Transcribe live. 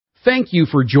Thank you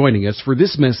for joining us for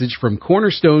this message from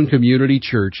Cornerstone Community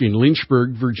Church in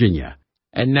Lynchburg, Virginia.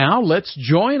 And now let's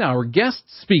join our guest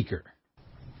speaker.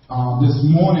 This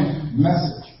morning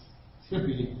message should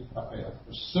be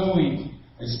pursuing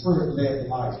a spirit-led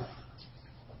life.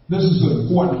 This is an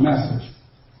important message.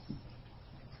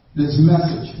 This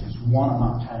message is one of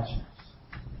my passions.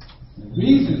 The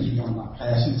reason it's one of my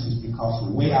passions is because of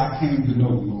the way I came to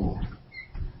know the Lord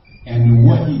and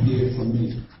what He did for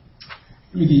me.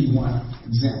 Let me give you one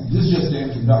example. This is just the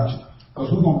introduction,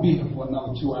 because we're going to be here for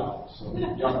another 2 hours. So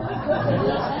y'all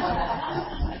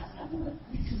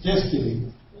just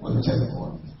kidding. Well, the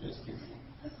technical, just kidding.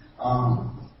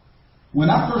 When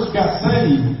I first got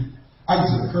saved, I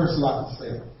used to curse like a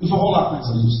sailor. There's a whole lot of things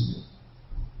I used to do.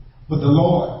 But the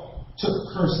Lord took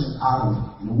cursing out of me.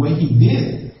 And the way He did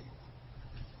it,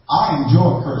 I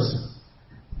enjoy cursing.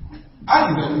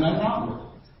 I didn't do nothing wrong with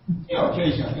it.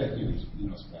 Occasionally I think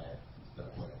it's bad.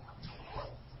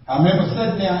 I remember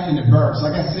sitting there in the barracks,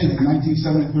 like I said, in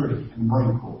 1973, in the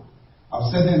Marine Corps. I was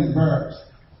sitting there in the barracks.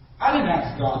 I didn't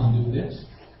ask God to do this.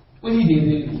 Well, He did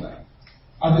it anyway.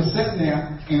 I was sitting there,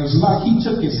 and it was like He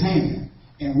took His hand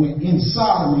and went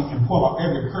inside of me and pulled out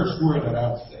every curse word that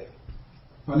I would say.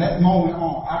 From that moment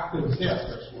on, I couldn't say a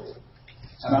curse word.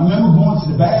 And I remember going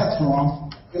to the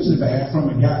bathroom. It was the bathroom,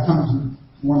 and a guy comes to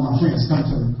one of my friends comes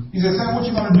to me. He said, "Sam, what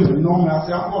you going to do?" And normally I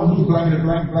say, "I'm going to do blanket,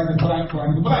 blank, blanket, blank,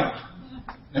 blanket, blank."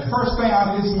 The first thing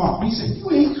out of his mouth, he said, "You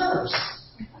ain't cursed."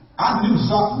 I knew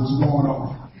something was going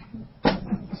on.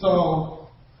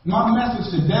 So my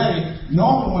message today,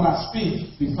 normally when I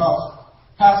speak, because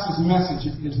Pastor's message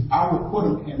is, I would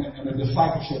put him in a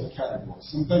discipleship category.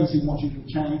 Some things he wants you to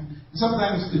change. Some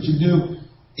things that you do,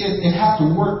 it has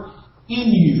to work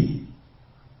in you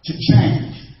to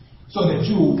change so that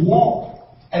you will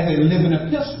walk as a living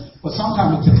epistle. But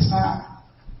sometimes it takes time.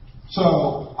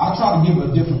 So I try to give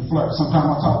it a different flair.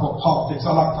 Sometimes I talk about politics.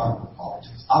 I like talking about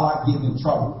politics. I like getting in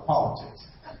trouble with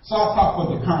politics. So I talk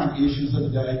about the current issues of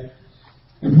the day.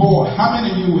 And boy, how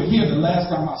many of you were here the last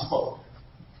time I spoke?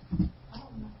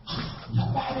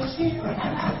 Nobody's here.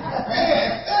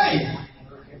 Man, hey,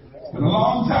 it's been a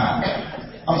long time.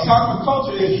 I was talking about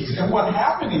culture issues. And what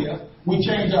happened is we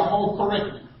changed our whole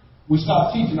curriculum. We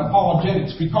started teaching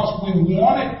apologetics because we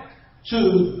wanted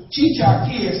to teach our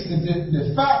kids that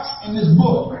the facts in this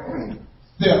book,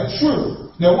 they're true.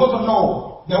 There was a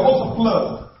Noah. There was a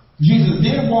flood. Jesus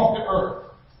did walk the earth.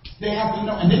 They have to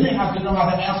know, and then they have to know how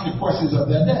to answer the questions of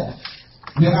their day.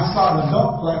 Then I started an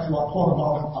adult class where I taught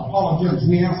about apologetics.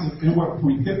 We answered anywhere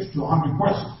between 50 to 100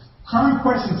 questions. Current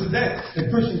questions today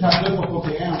that Christians have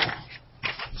difficulty answering.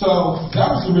 So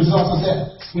that was the result of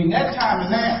that. Between that time and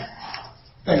now,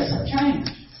 things have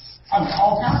changed. I mean,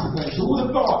 all kinds of things. Who would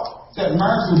have thought that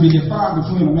marriage would be defined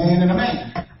between a man and a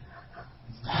man?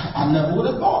 I never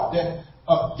would have thought that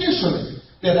officially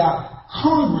that our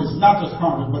Congress, not just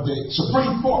Congress, but the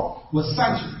Supreme Court was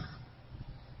sanctioned.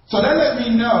 So that let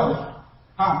me know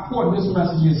how important this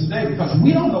message is today, because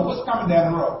we don't know what's coming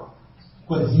down the road.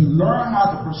 But if you learn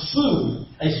how to pursue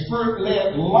a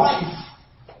spirit-led life,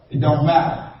 it don't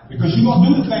matter. Because you're going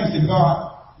to do the things that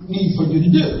God needs for you to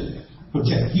do.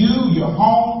 Protect you, your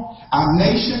home, our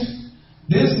nation.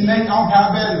 This nation, I don't care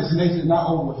how bad this nation is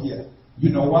not over with yet.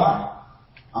 You know why?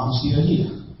 I'm still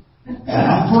here. And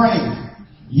I'm praying.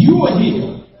 You are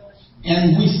here.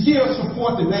 And we still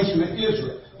support the nation of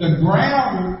Israel. The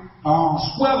ground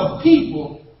swell of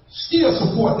people still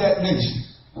support that nation.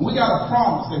 And we got a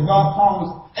promise that God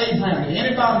promised Abraham that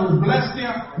anybody who blessed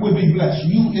them will be blessed.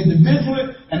 You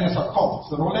individually, and as a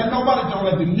culture. So don't let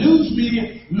the news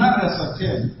media, none of that stuff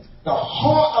tell you. The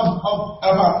heart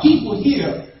of our people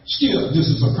here, still, this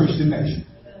is a Christian nation.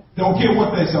 Don't care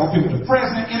what they say. Don't care what the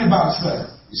president, anybody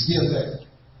says. It's still there.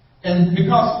 And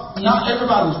because not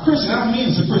everybody is Christian, that don't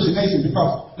mean it's a Christian nation,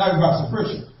 because not everybody's a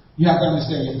Christian. You have to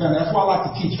understand your family. That's why I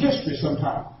like to teach history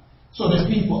sometimes, so that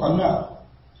people know.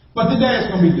 But today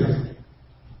it's going to be different.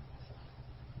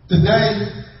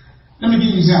 Today, let me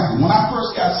give you an example. When I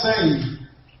first got saved,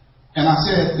 and I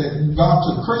said that God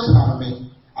took cursing out of me,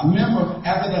 I remember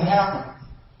after that happened,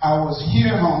 I was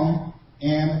here at home,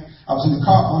 and I was in the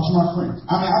car with a bunch of my friends.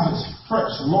 I mean, I was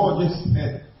fresh. The Lord just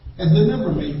had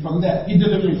delivered me from that. He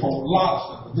delivered me from a lot of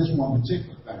stuff, but this one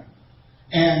particular thing.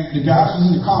 And the guys was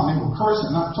in the car, and they were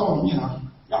cursing, and I told them,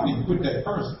 y'all need to quit that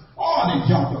cursing. Oh, they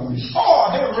jumped on me.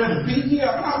 Oh, they were ready to beat me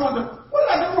up. And I wondered, what did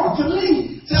I do wrong? To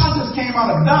me, see, I just came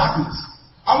out of darkness.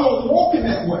 I wasn't walking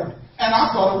that way. And I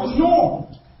thought it was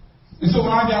normal. And so when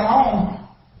I got home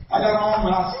and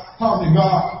I talked to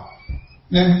God.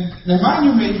 Now mind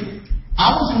you me,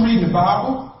 I wasn't reading the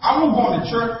Bible. I wasn't going to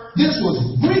church. This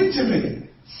was Greek to me,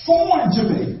 foreign to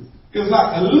me. It was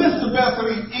like Elizabeth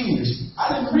in English.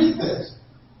 I didn't read this.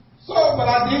 But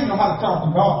I did know how to talk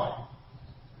to God.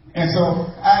 And so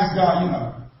I asked God,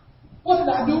 what did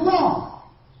I do wrong?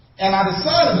 And I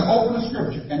decided to open the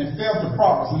scripture, and it fell to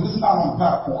Proverbs. And this is not on the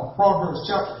PowerPoint. Proverbs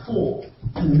chapter 4.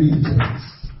 Let me read it.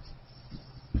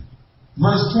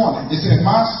 Verse 20. It said,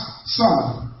 my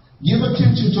son, give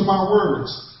attention to my words.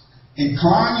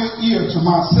 Incline your ear to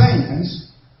my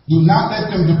sayings. Do not let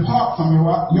them depart from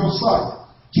your sight.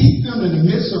 Keep them in the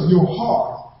midst of your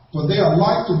heart, for they are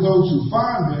life to those who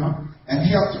find them and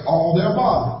health to all their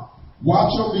body.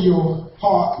 Watch over your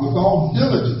heart with all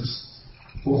diligence,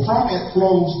 for from it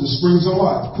flows the springs of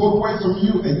life. Put away from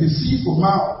you a deceitful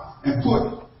mouth, and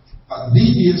put a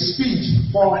devious speech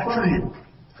far from you.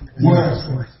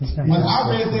 When I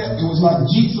read that, it was like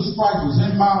Jesus Christ was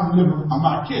in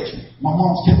my kitchen, my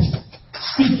mom's kitchen,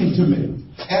 speaking to me.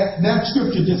 And that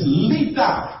scripture just leaped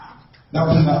out. That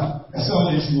was enough. That's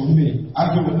all the issue with me. I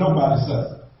don't care what nobody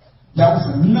says. That was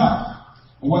enough.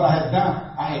 And what I had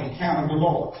done, I had encountered the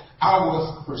Lord. I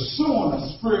was pursuing a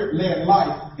spirit-led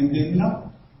life and didn't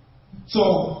know.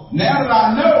 So now that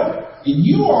I know, and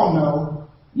you all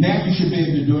know, now you should be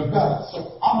able to do it better.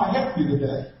 So I'm going to help you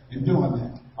today in doing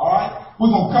that. All right? We're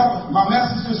going to cover my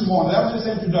message this morning. That was just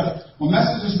an introduction. My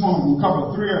message this morning, we'll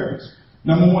cover 3 areas.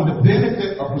 Number 1, the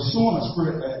benefit of pursuing a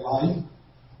spirit-led life.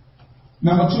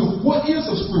 Number 2, what is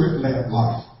a spirit-led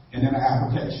life? And then an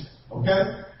application.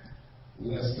 Okay?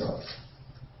 Let's go.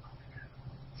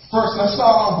 First, let's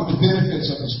start off with the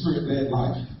benefits of a spirit-led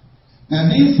life. Now,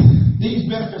 these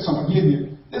benefits I'm going to give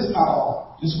you, this is not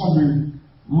all. It's going to be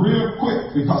real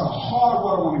quick because the heart of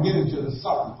what I want to get into is the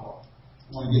second part. I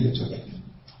want to get into it.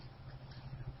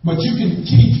 But you can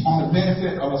teach on the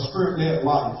benefit of a spirit-led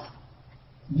life.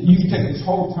 You can take this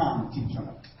whole time to teach on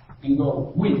it and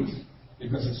go weeks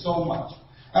because it's so much.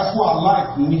 That's why I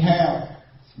like when we have,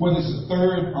 whether it's the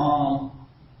third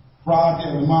Friday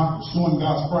of the month, pursuing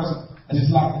God's presence. I just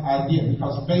like the idea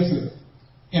because basically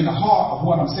in the heart of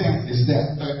what I'm saying is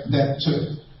that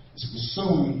too. It's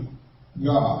pursuing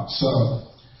God. So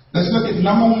let's look at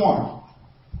number 1.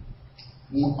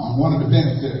 One of the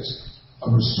benefits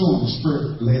of pursuing the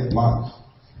spirit-led life.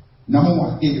 Number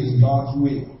 1, it is God's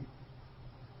will.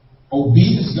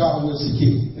 Obedience to God's will is the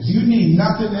key. If you need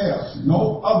nothing else,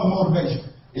 no other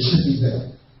motivation, it should be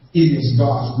there. It is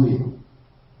God's will.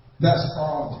 That's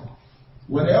priority.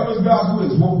 Whatever is God's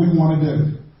will is what we want to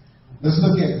do. Let's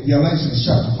look at Galatians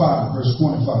chapter 5, verse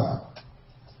 25.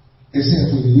 It says,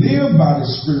 we live by the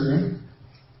Spirit,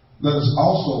 let us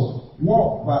also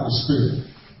walk by the Spirit.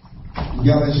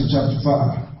 Galatians chapter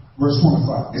 5, verse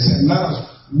 25. It says, let us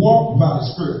walk by the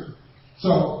Spirit.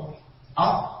 So,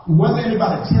 whether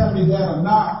anybody tells me that or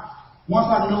not, once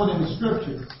I know it in the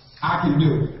Scripture, I can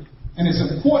do it. And it's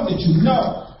important that you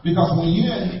know, because when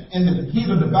you're in the heat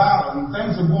of the battle and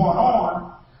things are going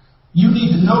on, you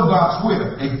need to know God's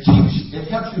will. It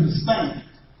helps you to stand.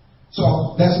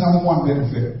 So that's number 1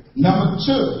 benefit. Number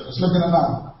 2, let's look at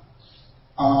another.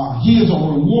 He is a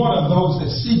rewarder of those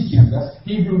that seek Him. That's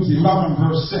Hebrews 11,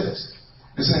 verse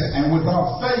 6. It says, and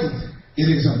without faith, it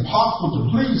is impossible to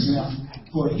please Him.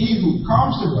 For he who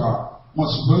comes to God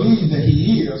must believe that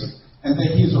He is, and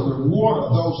that He is a rewarder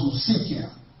of those who seek Him.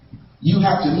 You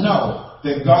have to know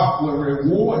that God will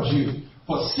reward you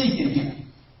for seeking Him.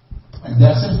 And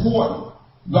that's important.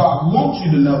 God wants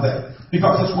you to know that,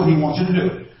 because that's what He wants you to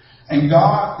do. And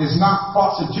God is not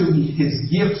prostituting His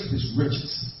gifts, His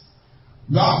riches.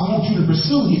 God wants you to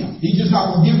pursue Him. He's just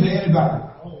not going to give it to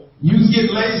anybody. You can get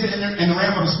lazy in the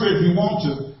realm of the Spirit if you want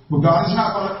to, but God is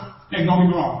not going to. And don't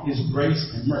get me wrong, His grace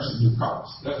and mercy do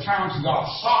cause. There are times God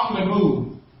sovereignly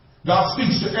moves. God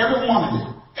speaks to every one of you,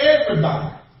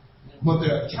 everybody. But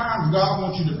there are times God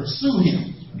wants you to pursue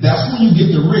Him. That's when you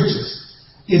get the riches.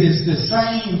 It is the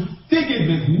same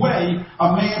figurative way a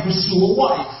man pursue a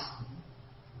wife.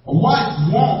 A wife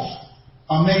wants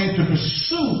a man to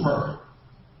pursue her.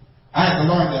 I had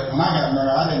to learn that when I got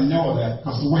married. I didn't know that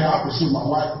because the way I pursued my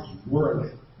wife was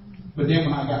worldly. But then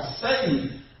when I got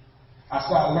saved, I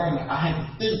started learning I had to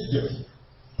think different.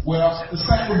 Well, the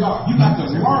same with God. You have to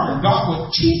learn. God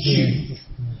will teach you.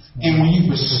 And when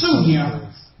you pursue Him,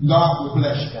 God will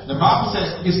bless you. The Bible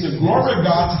says it's the glory of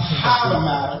God to hide a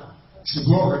matter. It's the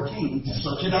glory of King to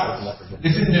search it out.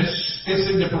 It's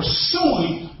in the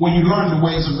pursuing when you learn the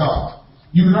ways of God.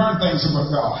 You learn things about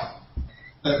God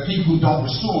that people who don't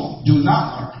pursue Him do not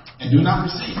learn and do not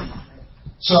receive.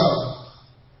 So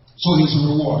He's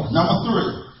a rewarder. Number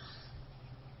 3.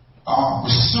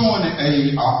 Pursuing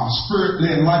a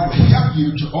spirit-led life will help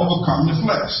you to overcome the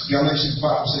flesh. Galatians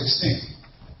 5:16.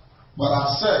 But I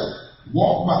say,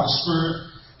 walk by the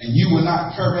Spirit, and you will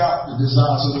not carry out the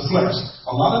desires of the flesh.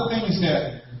 A lot of things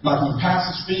that, like when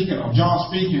Pastor's speaking or John's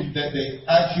speaking, that they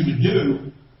ask you to do,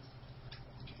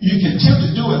 you can attempt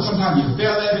to do it. Sometimes you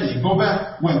fail at it and you go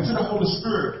back. When to the Holy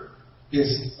Spirit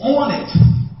is on it,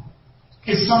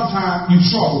 it's sometimes you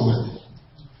struggle with it.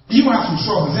 You will have some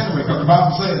struggles anyway, because the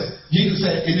Bible says, Jesus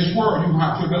said, in this world you will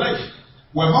have tribulation.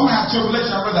 Well, if I'm going to have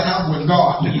tribulation, I'd rather have it with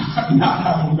God than not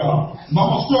have it with God. If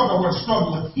I'm going to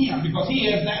struggle with Him, because He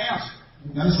has the answer.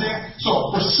 You understand?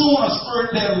 So pursuing a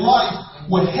spirit-led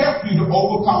life will help you to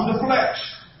overcome the flesh.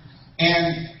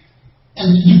 And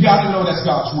you got to know that's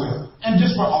God's will. And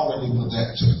just for already with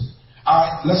that too. All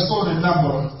right, let's go to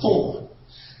number 4.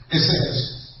 It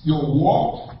says, your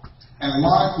walk and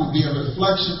life will be a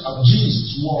reflection of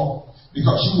Jesus' walk,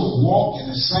 because you will walk in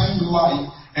the same light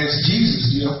as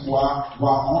Jesus did while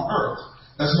on earth.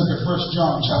 Let's look at 1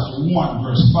 John chapter 1,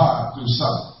 verse 5 through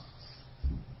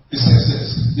 7. It says this,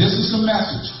 this is the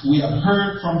message we have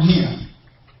heard from Him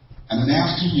and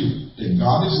announce to you, that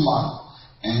God is light,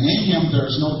 and in Him there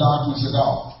is no darkness at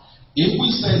all. If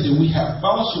we say that we have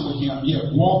fellowship with Him,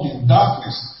 yet walk in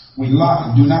darkness, we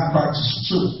lie and do not practice the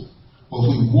truth. But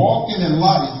if we walk in the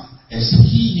light, as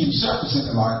He Himself is in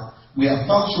the light, we have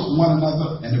fellowship with one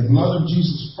another, and the blood of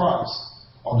Jesus Christ,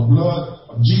 or the blood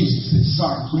of Jesus, His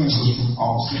Son, cleanses us from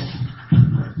all sin.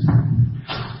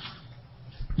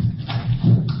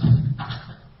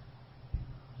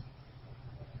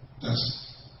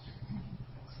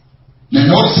 Now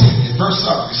notice it, in verse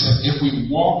 7, it says, if we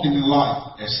walk in the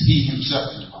light as He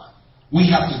Himself is in the light, we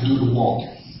have to do the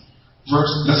walking.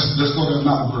 Let's go to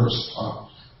another verse. 1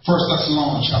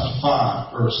 Thessalonians chapter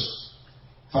 5, verse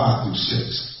 5 through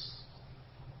 6.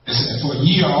 It says, for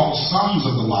ye are all sons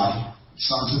of the light,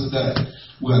 sons of the day.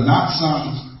 We are not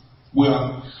sons, we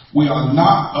are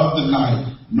not of the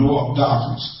night, nor of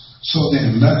darkness. So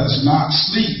then let us not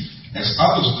sleep as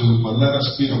others do, but let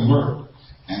us be alert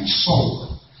and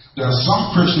sober. There are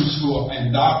some Christians who are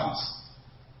in darkness,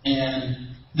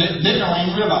 and they don't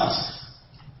even realize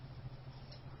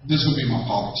it. This will be my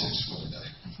politics for today.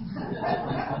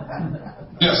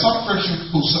 There are some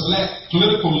Christians who select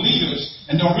political leaders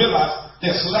and don't realize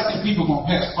they're selecting people who are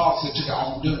going to pass policy to their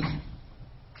own doom.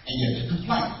 And yet they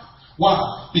complain. Why?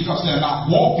 Because they're not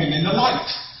walking in the light.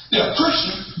 They're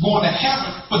Christians going to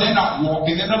heaven, but they're not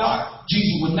walking in the light.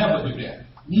 Jesus would never do that.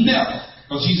 Never.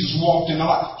 Because Jesus walked in the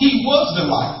light. He was the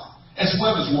light, as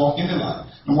well as walking in the light.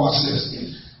 And watch this.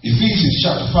 Ephesians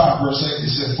chapter 5, verse 8, it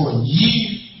says, for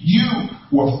you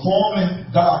were formerly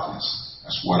darkness.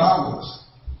 That's what I was.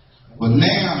 But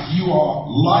now you are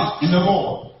light in the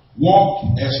Lord.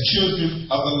 Walk as children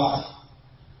of the light.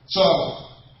 So,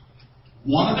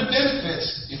 one of the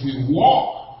benefits, if we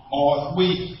walk or if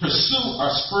we pursue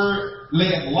our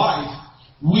spirit-led life,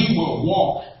 we will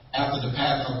walk after the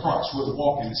pattern of Christ. We'll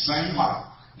walk in the same light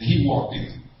that He walked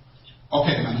in.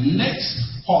 Okay, the next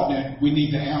part that we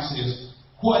need to answer is,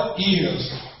 what is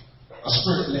a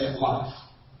spirit-led life?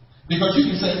 Because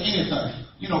you can say anything.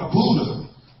 You know,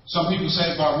 Buddha. Some people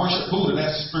say, if I worship Buddha,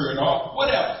 that's spirit or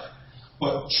whatever.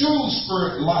 But true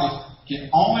spirit life can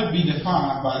only be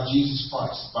defined by Jesus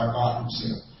Christ, by God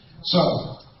Himself. So,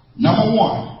 number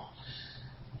 1,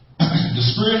 the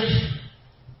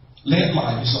spirit-led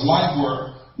life is a life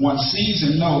where one sees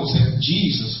and knows that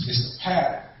Jesus is the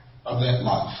pattern of that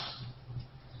life.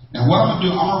 Now, what I'm going to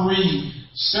do, I'm going to read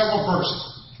several verses,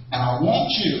 and I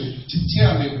want you to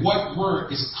tell me what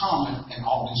word is common in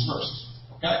all these verses.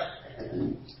 Okay?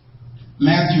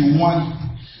 Matthew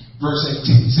 1, verse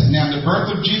 18 said, now the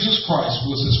birth of Jesus Christ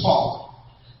was as follows.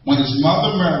 When His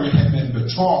mother Mary had been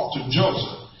betrothed to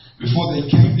Joseph, before they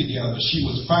came together, she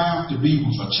was found to be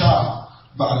with a child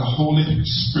by the Holy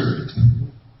Spirit.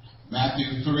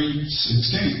 Matthew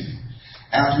 3:16.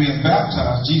 After being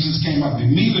baptized, Jesus came up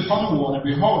immediately from the water,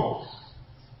 behold,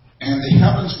 and the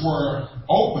heavens were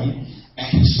opened, and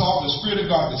He saw the Spirit of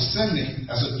God descending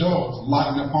as a dove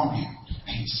lighting upon Him.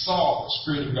 And He saw the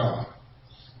Spirit of God.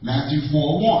 Matthew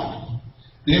 4:1.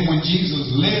 Then when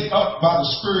Jesus led up by the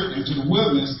Spirit into the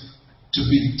wilderness to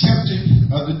be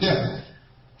tempted of the devil.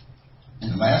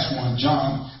 And the last one,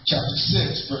 John chapter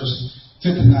 6, verse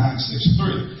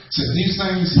 59-63. Said these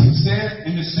things He said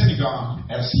in the synagogue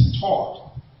as He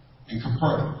taught in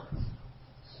Capernaum.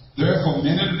 Therefore,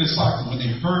 many of the disciples, when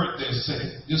they heard this,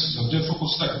 said, this is a difficult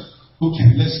statement. Who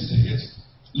can listen to it?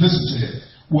 Listen to it.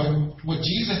 What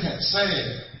Jesus had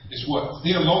said is what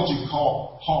theologians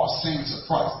call hard sayings of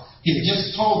Christ. He had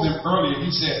just told them earlier,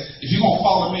 He said, if you're going to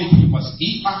follow me, you must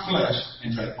eat my flesh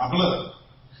and drink my blood.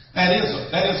 That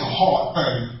is a hard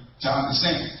thing to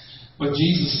understand. But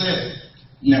Jesus said,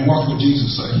 now watch what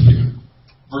Jesus said here.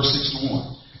 Verse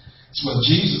 61. So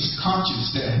Jesus,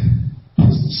 conscious that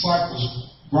his disciples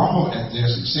grumbled at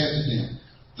this and said to them,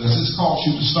 does this cause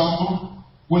you to stumble?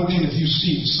 What then if you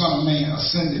see the Son of Man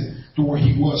ascended to where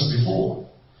he was before?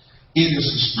 It is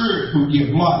the Spirit who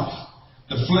gives life.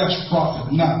 The flesh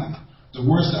profit nothing. The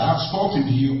words that I've spoken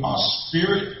to you are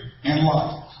spirit and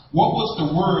life. What was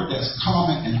the word that's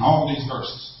common in all these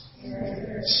verses?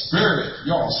 Spirit.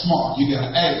 Y'all are smart. You got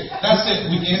an A. That's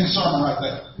it. We can end the sermon right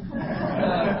there.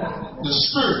 The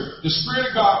Spirit. The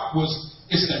Spirit of God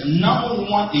is the number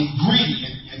one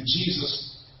ingredient in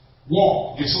Jesus'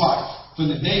 walk, his life. From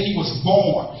the day he was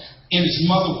born in his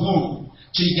mother's womb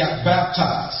till he got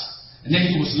baptized. And then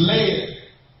he was led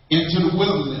into the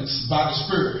wilderness by the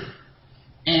Spirit.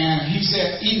 And he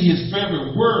said even his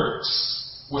very words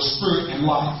were spirit and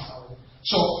life.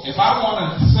 So if I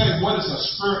want to say what is a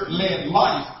spirit-led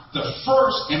life, the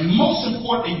first and most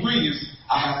important ingredient is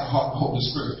I have to have the Holy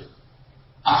Spirit.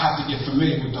 I have to get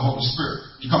familiar with the Holy Spirit.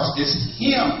 Because it's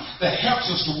him that helps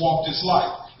us to walk this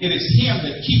life. It is him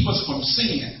that keeps us from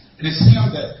sin. It is him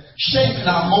that shapes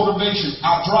our motivation,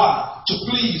 our drive to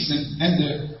please and to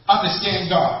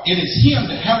understand God. It is him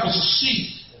that helps us to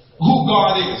see who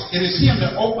God is. It is him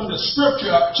that opened the scripture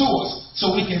up to us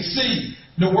so we can see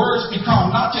the words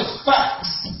become not just facts,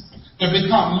 they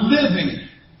become living.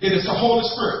 It is the Holy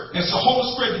Spirit. It's the Holy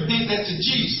Spirit that did that to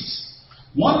Jesus.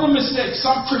 One of the mistakes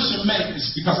some Christians make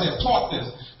is because they're taught this,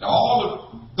 that all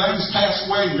the things passed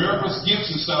away, miracles, gifts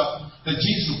and stuff, that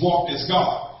Jesus walked as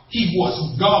God. He was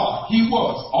God. He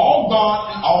was all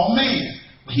God and all man.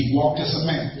 But he walked as a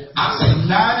man. I say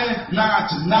 99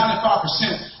 to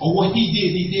 95% of what he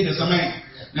did as a man.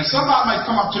 Now somebody might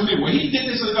come up to me, well, he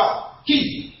did this as God. Keep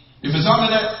it. If it's under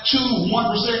that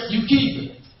 2-1%, you keep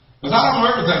it. Because I don't know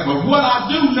everything. But what I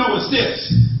do know is this,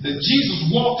 that Jesus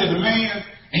walked as a man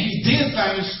and he did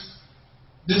things.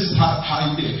 This is how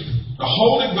he did it. The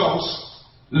Holy Ghost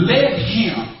led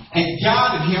him and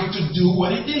guided him to do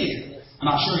what he did. And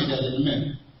I'll show you that in a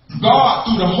minute. God,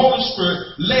 through the Holy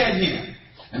Spirit, led him.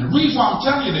 And the reason why I'm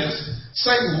telling you this,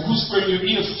 Satan will whisper in your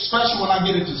ears, especially when I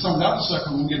get into some of the other stuff,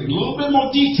 we'll get a little bit more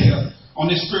detail on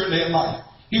this spirit-led life.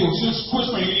 He will just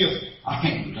whisper in your ears, I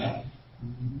can't do that.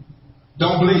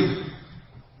 Don't believe it.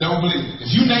 Don't believe it.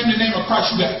 If you name the name of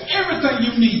Christ, you got everything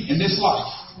you need in this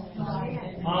life.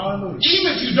 Even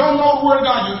if you don't know the word of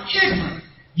God, you're ignorant.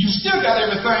 You still got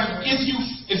everything if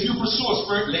you pursue a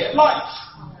spirit-led life.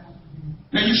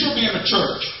 Now, you should be in a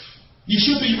church. You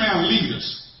should be around leaders.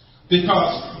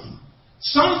 Because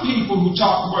some people who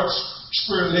talk about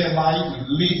spirit-led life and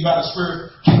lead by the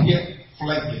Spirit can get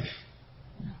flaky.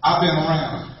 I've been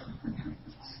around.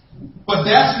 But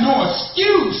that's no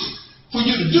excuse for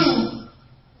you to do.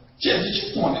 Jeff, did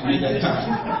you point at me that time?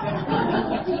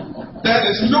 That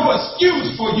is no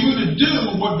excuse for you to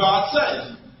do what God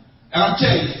says. And I'll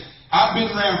tell you, I've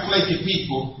been around flaky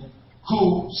people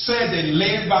who said they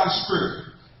led by the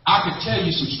Spirit. I could tell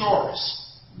you some stories,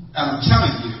 and I'm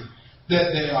telling you that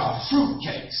they are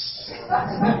fruitcakes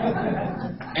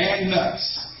and nuts.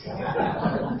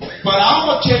 But I'm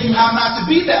going to tell you how not to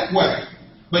be that way,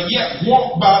 but yet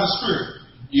walk by the Spirit.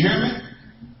 You hear me?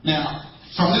 Now,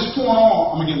 from this point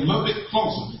on, I'm going to get a little bit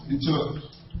closer into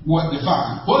what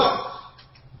defined. But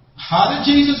how did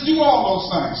Jesus do all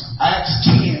those things? Acts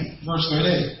 10, verse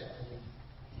 38.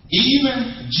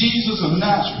 Even Jesus of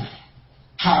Nazareth,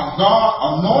 how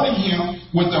God anointed him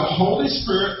with the Holy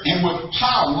Spirit and with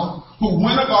power, who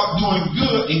went about doing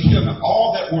good and healing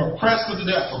all that were oppressed of the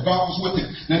devil, for God was with him.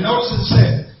 Now notice it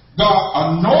said, God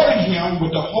anointed him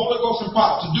with the Holy Ghost and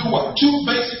power to do what? Two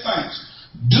basic things.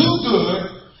 Do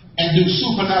good and do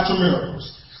supernatural miracles.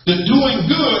 The doing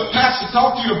good, Pastor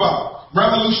talked to you about.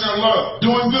 Revolutionary love,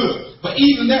 doing good. But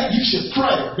even that, you should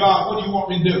pray, God, what do you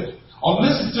want me to do? Or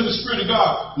listen to the Spirit of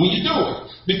God when you do it.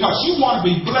 Because you want to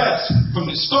be blessed from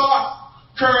the start,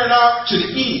 carried out to the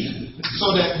end,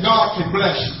 so that God can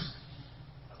bless you.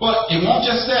 But it won't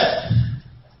just that.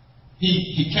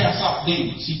 He cast out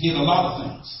demons. He did a lot of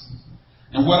things.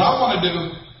 And what I want to do,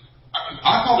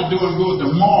 I call it doing good,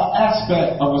 the moral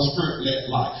aspect of a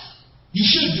spirit-led life. You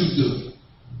should do good.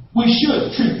 We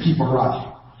should treat people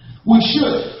right. We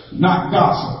should not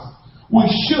gossip. We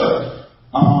should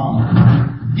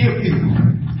give people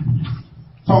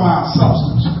from our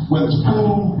substance, whether it's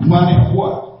food, money, or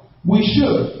what. We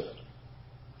should.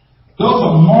 Those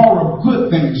are moral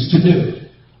good things to do.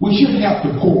 We shouldn't have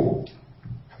to pour.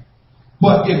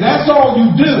 But if that's all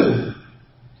you do,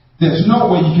 there's no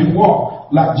way you can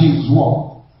walk like Jesus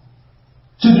walked.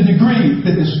 To the degree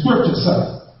that the scripture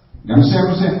says. You understand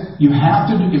what I'm saying? You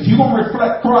have to do, if you're going to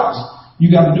reflect Christ,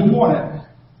 you got to do more than that.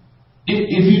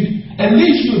 If you, at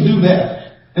least you'll do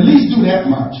that. At least do that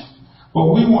much.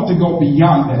 But we want to go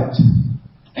beyond that.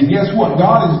 And guess what?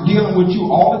 God is dealing with you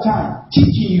all the time,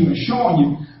 teaching you and showing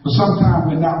you, but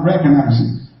sometimes we're not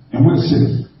recognizing, and we're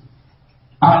sitting.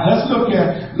 All right, let's look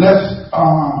at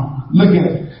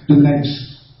the next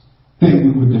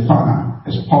thing we would define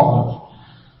as part of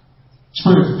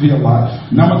Spirit-filled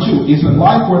life. Number 2 is a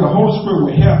life where the Holy Spirit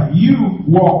will help you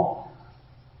walk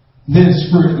this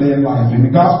Spirit-led life. In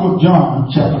the Gospel of John,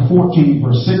 chapter 14,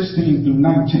 verse 16 through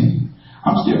 19,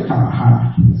 I'm still kind of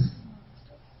high.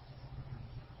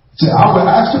 So I would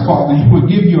ask the Father, He would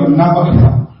give you another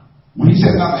help. When He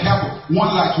said another helper,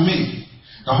 one like me,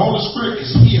 the Holy Spirit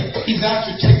is here. He's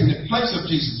actually taking the place of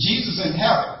Jesus. Jesus in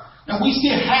heaven. And we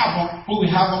still have Him, but we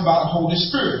have Him by the Holy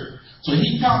Spirit. So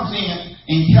He comes in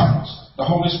and helps us. The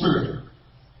Holy Spirit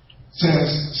says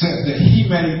that He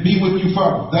may be with you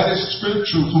forever. That is Spirit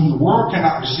truth, whom the world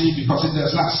cannot receive because it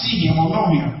does not see Him or know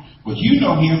Him. But you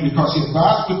know Him because He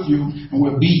abides with you and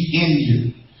will be in you.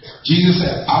 Jesus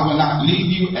said, I will not leave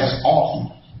you as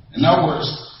orphans. In other words,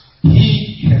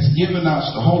 He has given us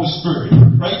the Holy Spirit.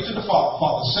 Pray to the Father.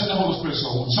 Father, send the Holy Spirit.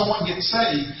 So when someone gets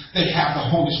saved, they have the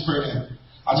Holy Spirit in them.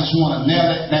 I just want to nail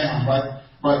that down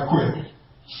right quick.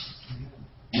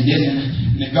 And then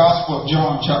in the Gospel of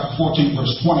John, chapter 14,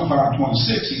 verse 25 and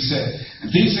 26, He said,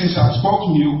 and these things I have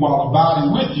spoken to you while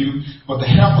abiding with you, but the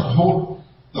help of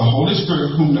the Holy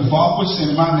Spirit, whom the Father will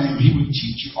send in my name, He will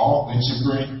teach you all things and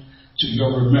bring to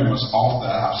your remembrance all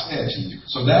that I have said to you.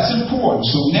 So that's important.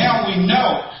 So now we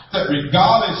know that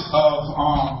regardless of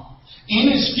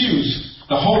any excuse,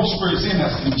 the Holy Spirit is in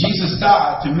us, and Jesus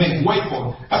died to make way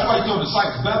for it. That's why He told the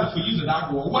disciples, better for you that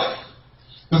I go away.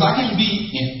 Because I can't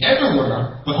be in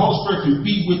everywhere, but the Holy Spirit can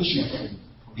be with you.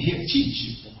 He'll teach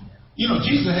you. You know,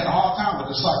 Jesus had a hard time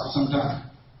with the disciples sometimes.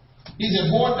 He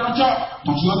said, boy, don't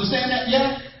you understand that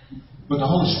yet? But the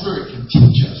Holy Spirit can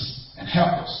teach us and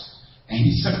help us. And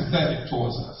He's sympathetic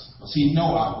towards us because He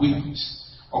knows our weakness.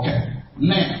 Okay,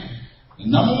 now, the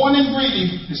number one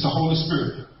ingredient is the Holy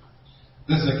Spirit.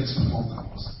 Let's look at some more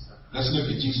things. Let's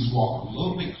look at Jesus' walk a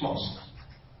little bit closer.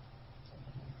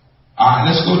 All right,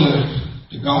 let's go to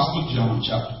the Gospel of John,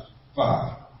 chapter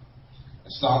 5.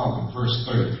 Let's start off with verse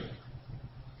 30.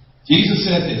 Jesus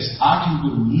said this, I can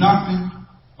do nothing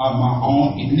of my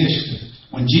own initiative.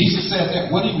 When Jesus said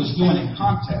that, what He was doing in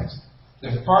context,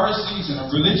 the Pharisees and the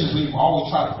religious leaders always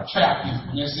try to trap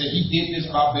Him. When they say He did this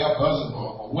by Beelzebub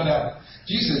or whatever.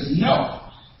 Jesus said,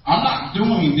 no, I'm not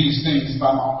doing these things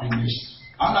by my own initiative.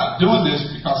 I'm not doing this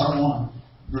because I want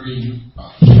to be a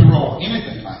hero or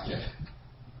anything like that.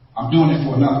 I'm doing it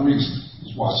for another reason.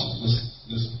 Let's watch it.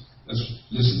 Let's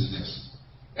listen to this.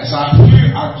 As I hear,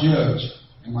 I judge,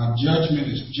 and my judgment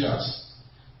is just,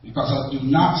 because I do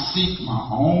not seek my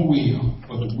own will,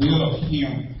 but the will of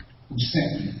Him who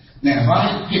sent me. Now, if I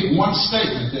had to pick one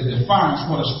statement that defines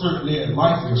what a Spirit-led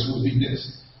life is, it would be this.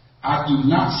 I do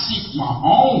not seek my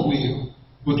own will,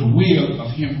 but the will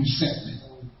of Him who sent me.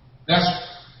 That's,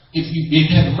 if you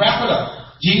had to wrap it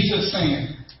up, Jesus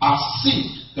saying, I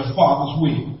seek the Father's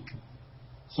will.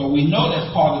 So we know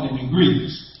that's part of the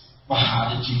ingredients. But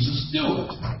how did Jesus do it?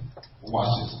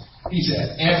 Watch this. He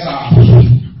said, as I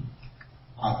hear,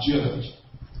 I judge.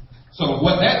 So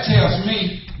what that tells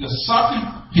me, the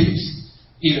second piece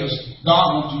is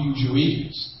God wants to use your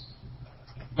ears.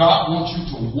 God wants you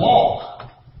to walk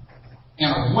in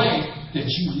a way that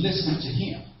you listen to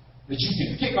Him. That you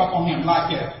can pick up on Him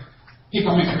like that. Pick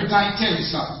up on Him every time He tells you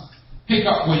something. Pick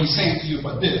up what He's saying to you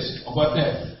about this or about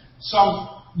that. Some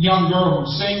young girl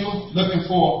who's single, looking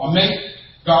for a mate,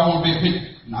 God wants to be a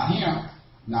pick. Not him.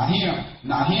 Not him.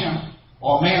 Not him.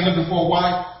 Or a man looking for a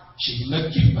wife, she can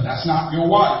look cute, but that's not your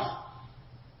wife.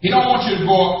 He don't want you to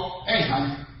go up, hey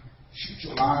honey, shoot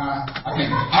your line.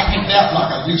 I can't dap like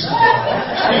I used to.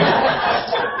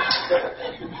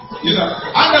 You know,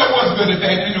 I never was good at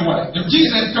that anyway. If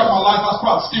Jesus hadn't come in my life, I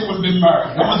probably still would have been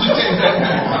married. I'm going to tell you that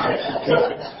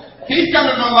now. He come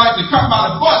in my life to come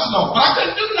by the bus load, but I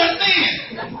couldn't do nothing then.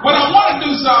 When I want to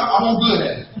do something, I won't good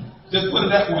at it. Just put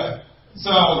it that way.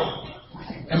 So,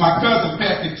 and my cousin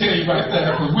Pat can tell you right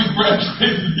there, because we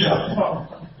graduated together.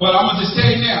 But I'm going to just tell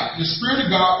you now, the Spirit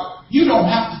of God, you don't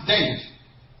have to date.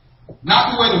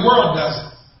 Not the way the world does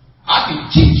it. I can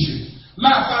teach you.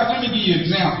 Matter of fact, let me give you an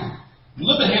example. I'm a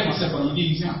little bit ahead of myself, but let me give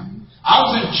you an example. I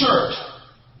was in church,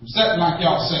 sitting like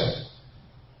y'all said.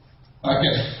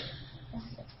 Okay.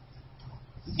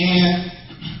 And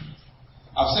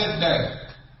I said that.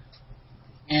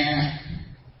 And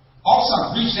all of a sudden,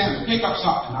 I reached down to pick up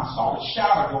something, and I saw a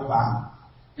shadow go by me.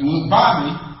 And when it went by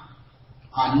me,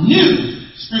 I knew,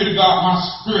 Spirit of God, my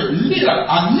spirit lit up.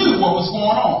 I knew what was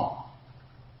going on.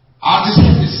 I just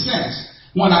had this sense.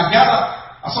 When I got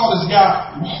up I saw this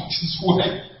guy walk this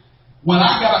way. When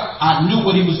I got up, I knew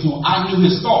what he was doing. I knew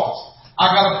his thoughts. I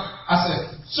got up. I said,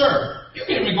 sir, you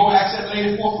get me go ask that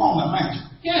lady for a phone number, ain't you?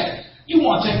 Yeah. You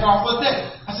want to take her off for a day?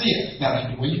 I said, yeah, that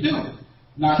ain't the way you do it.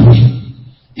 Now,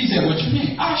 he said, what you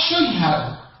mean? I'll show you how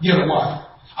to get a wife.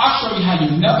 I'll show you how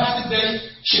you never have to date.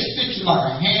 She'll fit you like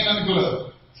a hand in a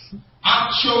glove.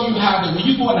 I'll show you how to, when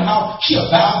you go in the house, she'll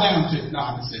bow down to you. No,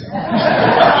 I didn't say that.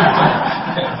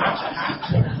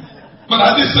 But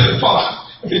I did say the part.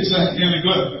 It's a hand in a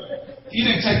glove. He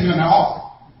didn't take me in the office.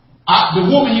 The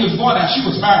woman he was going at, she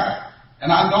was married.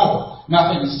 And I know her.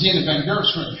 My name is Jenny Van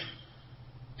Gerstring.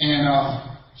 And I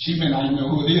don't even know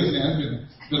who it is now.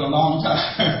 It's been a long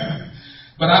time.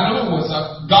 But I knew it was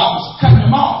God was cutting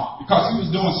him off because he was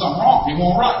doing something wrong. He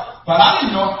wasn't right. But I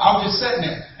didn't know it. I was just sitting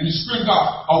there. And the Spirit of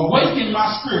God awakened my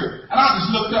spirit. And I just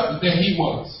looked up and there he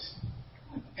was.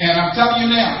 And I'm telling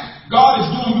you now, God is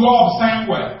doing you all the same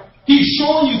way. He's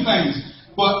showing you things.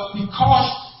 But because,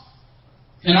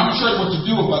 and I'm going to show you what to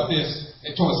do about this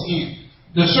towards the end.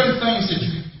 There's certain things that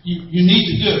you need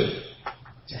to do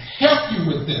to help you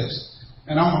with this.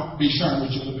 And I'm going to be sharing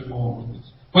with you a little bit more with this.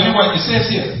 But anyway, it says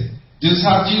here, this is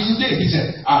how Jesus did. He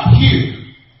said, I hear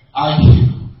you. I hear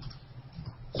you.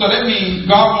 So that means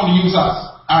God wants to use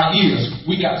our ears.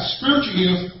 We got spiritual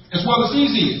ears as well as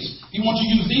these ears. He wants you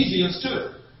to use these ears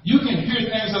too. You can hear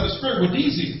things of the Spirit with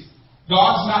these ears.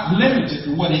 God's not limited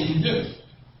to what he can do.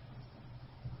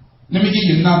 Let me give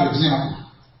you another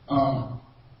example.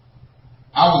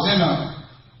 I was in a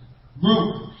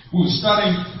group who was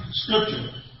studying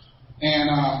Scripture, and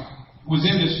was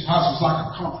in this house. It was like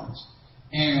a conference,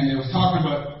 and they was talking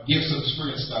about gifts of the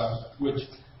Spirit stuff, which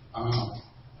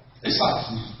excites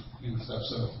me and stuff.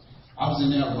 So I was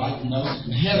in there writing notes,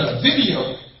 and they had a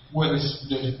video where the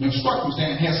instructor was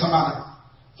there and had somebody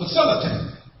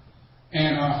facilitating,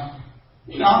 and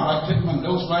I'm taking my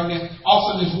notes right there.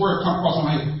 Also, this word come across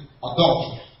my head: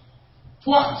 adultery.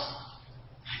 Twice.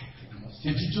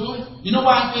 Attention to it. You know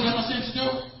why I paid that much attention to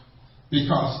it?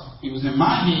 Because it was in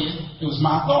my head, it was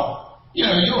my thought. In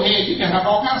your head, you can have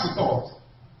all kinds of thoughts.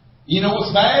 You know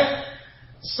what's bad?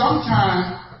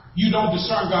 Sometimes you don't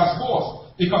discern God's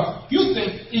voice because you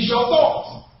think it's your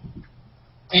thoughts.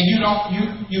 And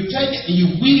you take it and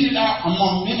you weed it out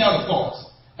among many other thoughts.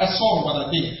 That's sort of what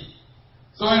I did.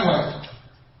 So anyway,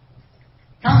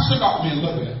 kind of stuck out with me a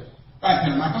little bit. Right,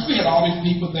 because we had all these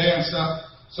people there and stuff.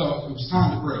 So it was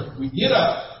time to break. We get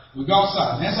up, we go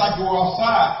outside. And as I go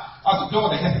outside, out the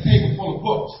door, they had a table full of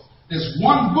books. There's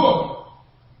one book,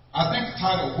 I think the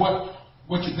title,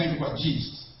 What You Think About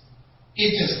Jesus.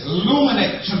 It just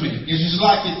illuminated to me. It's just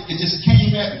like it just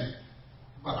came at me.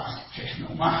 But I ain't paying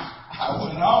no mind. I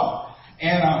went on.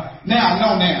 And now I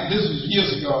know now. This was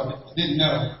years ago. I didn't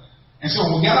know. And so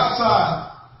when we got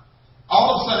outside,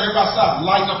 all of a sudden everybody started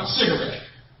lighting up a cigarette.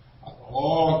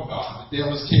 Oh, God, the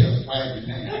devil's tail is wagging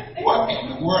now. What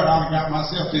in the world I got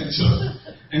myself into?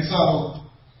 And so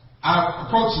I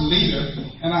approached the leader,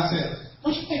 and I said,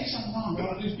 don't you think something wrong with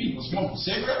all these people smoking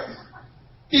cigarettes?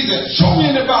 He said, show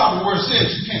me in the Bible where it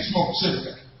says you can't smoke a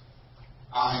cigarette.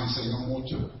 I didn't say no more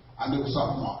to it. I knew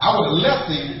something wrong. I would have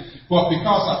left then, but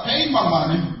because I paid my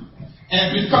money,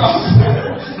 and because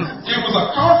it was a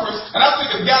conference, and I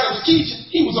think the guy that was teaching,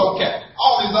 he was okay.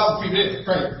 All these other people, they were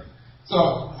crazy. So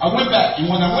I went back, and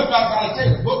when I went back by the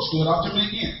table, the book stood out to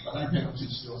me again, but I didn't pay no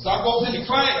attention to it. So I go into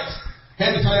class,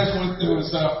 had the class went through and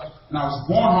stuff, and I was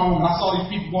going home, and I saw these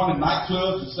people going to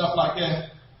nightclubs and stuff like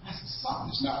that. I said,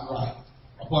 something's not right.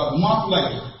 But a month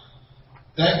later,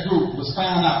 that group was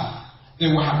found out.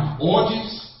 They were having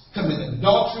orgies, committing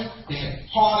adultery, they had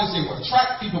parties, they were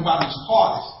attracting people by these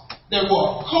parties. They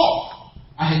were a cult.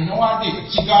 I had no idea.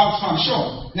 See, God was trying to show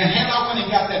me. Now, had I went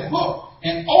and got that book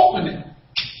and opened it,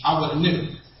 I would have knew.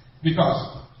 Because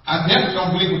I definitely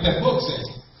don't believe what that book says.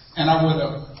 And I would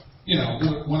have,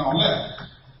 went on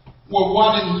left. Well,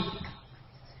 why didn't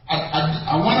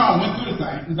I went through the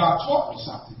thing, and God taught me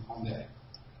something on that.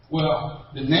 Well,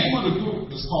 the name of the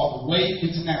group was called the Way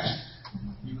International.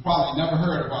 You probably never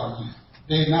heard about them.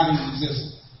 They had not even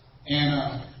existed.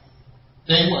 And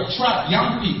they would attract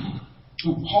young people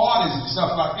through parties and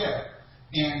stuff like that.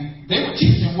 And they were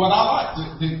teaching what I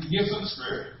like, the gifts of the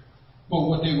Spirit. But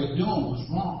what they were doing was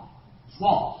wrong. It was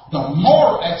wrong. The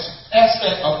moral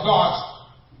aspect of God's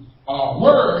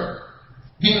word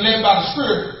being led by the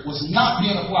Spirit was not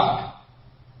being applied.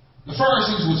 The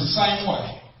Pharisees was the same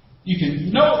way. You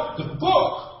can know the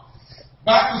book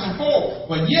backwards and forward,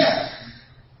 but yet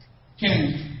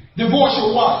can divorce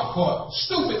your wife for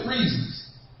stupid reasons.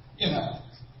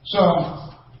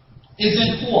 So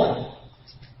it's important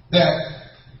that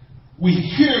we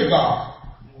hear God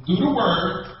through the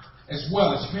word as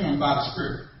well as hearing by the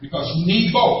Spirit. Because you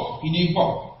need both. You need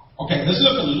both. Okay, let's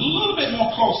look a little bit more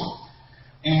closer.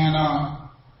 And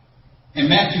in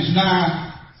Matthew 9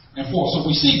 and 4. So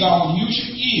we see God will use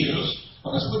your ears,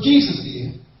 but that's what Jesus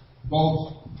did,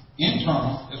 both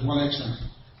internal as well as external.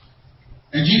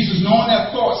 And Jesus, knowing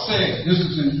that thought, said, this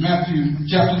is in Matthew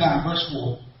chapter 9, verse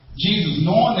 4. Jesus,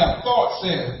 knowing that thought,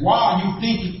 said, why are you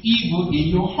thinking evil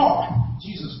in your heart?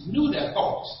 Jesus knew their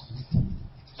thoughts.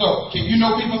 So, can you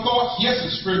know people's thoughts? Yes,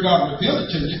 the Spirit of God revealed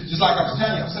it to you. Just like I was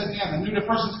telling you, I said, I knew that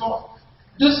person's thought.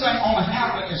 This ain't only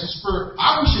happening as a spirit.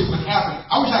 I wish it would happen.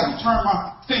 I wish I could turn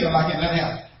my finger like it and let it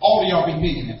happen. All of y'all be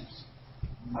millionaires.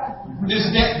 This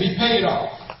debt be paid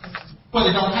off. But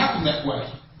it don't happen that way.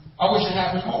 I wish it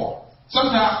happened more.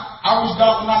 Sometimes I wish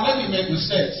God would not let me make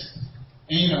mistakes.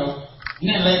 And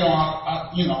then later on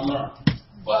I learn.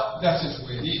 But that's just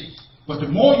the way it is. But the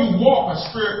more you walk a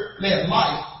spirit-led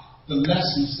life, the less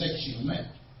mistakes you make.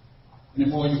 And the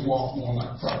more you walk more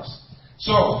like Christ.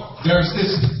 So there's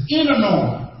this inner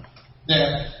knowing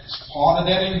that's part of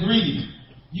that ingredient.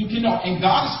 You can know, and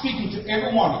God is speaking to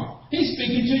every one of you. He's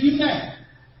speaking to you now.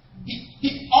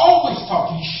 He always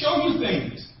talks to you, show you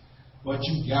things, but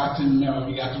you got to know,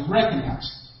 you got to recognize.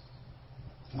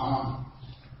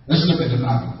 Let's look at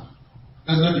another one.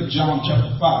 Let's look at John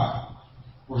chapter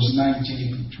 5, verse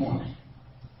 19 and 20.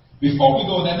 Before we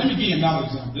go there, let me give you another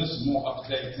example. This is more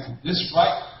up-to-date example. This is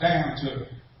right down to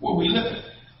where we live at.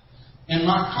 In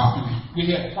my company,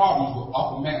 we had problems with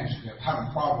upper management. We were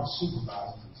having problems with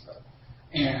supervisors and stuff.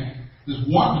 And this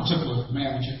one particular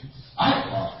manager, I had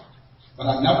problems.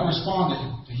 But I never responded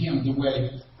to him the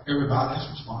way everybody else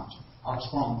responded. I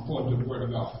responded according to the Word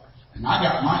of God. And I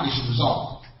got my issue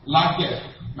resolved like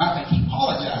that. Matter of fact, he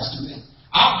apologized to me.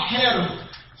 I've had him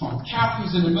from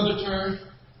captains in the military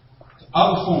to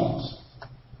other forms.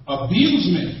 Abuse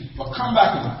me, but come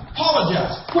back and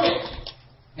apologize quick.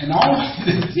 And the only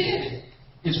thing that did it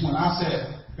is when I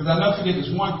said, because I'll never forget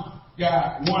this one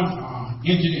guy,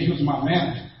 engineer, he was my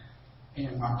manager,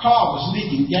 and my car was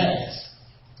leaking gas.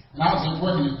 And I was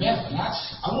working in Bethlehem.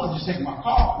 I wanted to just take my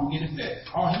car and get it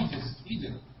fixed. Oh, he just, you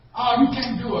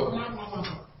can't do it. Blah, blah, blah,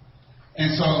 blah.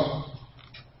 And so,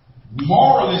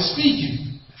 morally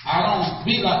speaking, I don't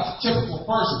be like the typical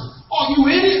person. Oh,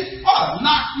 you idiot! Oh, I'll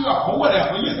knock you out, or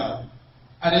whatever,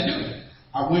 I didn't do that.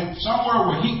 I went somewhere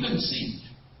where he couldn't see me.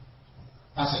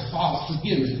 I said, Father,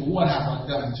 forgive me for what have I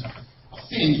done to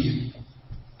offend you.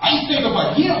 I ain't think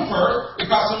about him first,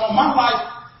 because my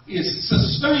life is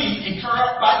sustained and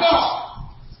correct by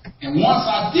God. And once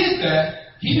I did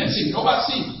that, he didn't see me. Nobody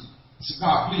see me. I said,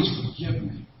 God, please forgive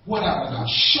me. What have I done?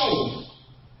 Show me.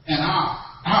 And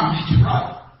I'll make it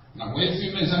right. And I waited a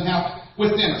few minutes and now,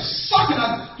 within a second,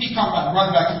 he come back,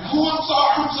 run back, and I'm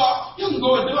sorry. You can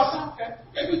go and do it. I said,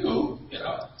 okay, we cool.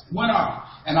 Went on.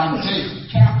 And I can tell you,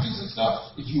 captains and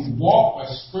stuff, if you walk a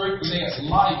spirit-led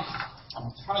life,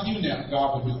 I'm telling you now,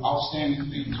 God will do outstanding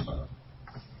things for you.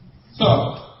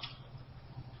 So,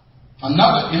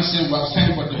 another incident was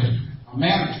saying with the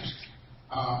managers.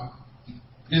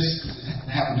 This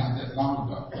happened not that long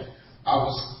ago. I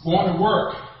was going to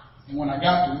work, and when I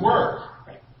got to work,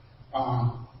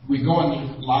 we go in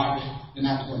the lobby, then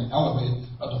I have to go in the elevator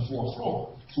of the 4th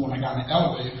floor. So when I got in the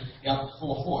elevator, got to the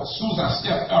 4th floor. As soon as I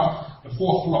stepped off the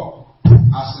 4th floor,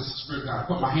 I said, Spirit God, I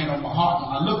put my hand on my heart,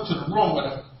 and I looked to the room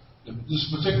where this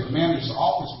particular manager's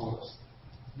office was.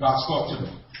 God spoke to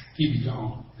me. He'd be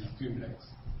gone in a few days.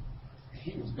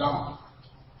 He was gone.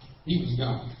 He was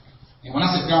gone. And when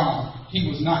I said gone, he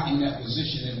was not in that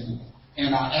position anymore.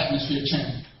 And our atmosphere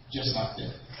changed just like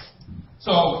that.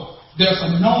 So there's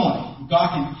a knowing.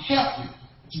 God can help you.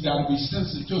 But you got to be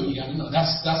sensitive to it. You got to know.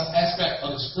 That's an aspect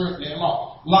of the spirit-led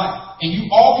life. And you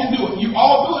all can do it. You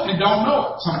all do it and don't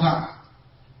know it sometimes.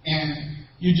 And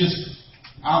you just,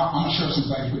 I'm going to show some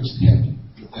things which can help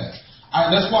you with that. All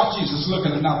right, let's watch this. Let's look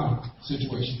at another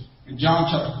situation. In John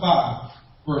chapter 5,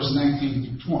 verse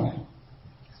 19 through 20.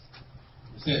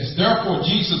 It says, Therefore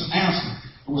Jesus answered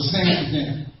and was saying to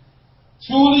them,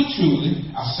 Truly,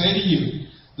 truly, I say to you,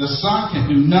 the Son can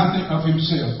do nothing of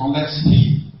himself unless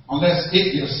it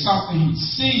is something he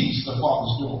sees the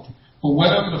Father's doing. For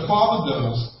whatever the Father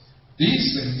does,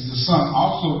 these things the Son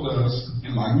also does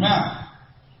in like manner.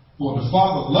 For the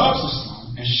Father loves the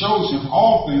Son and shows him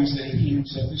all things that he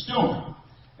himself is doing.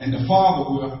 And the Father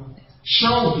will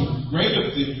show him greater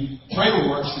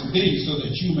works than these, so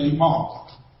that you may marvel.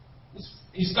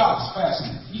 He's God's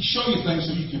fascinating. He show you things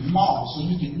so you can marvel, so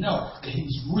you can know that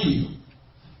he's real.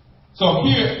 So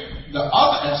here, the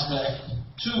other aspect,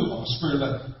 too, of a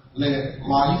spirit-led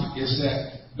life is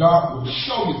that God will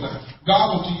show you things.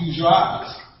 God wants to use your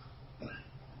eyes.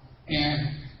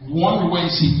 And One of the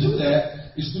ways he do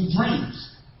that is through dreams.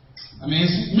 I mean,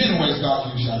 it's many ways God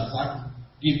uses shadows. I can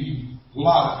give you a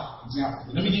lot of examples.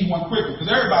 But let me give you one quick one, because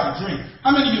everybody dreams.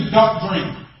 How many of you don't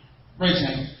dream? Raise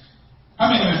your hand. How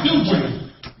many of you do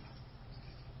dream?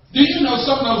 Do you know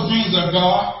some of those dreams are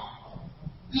God?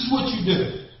 This is what you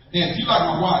do. And if you like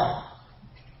my wife,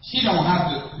 she don't have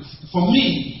to. For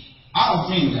me, I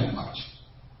don't dream that much.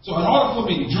 So in order for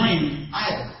me to dream,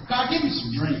 God give me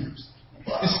some dreams.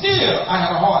 And still, I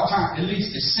had a hard time. At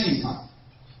least it seemed like.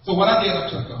 So what I did, I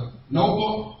took a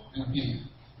notebook and a pen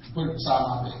and put it beside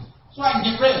my bed, so I can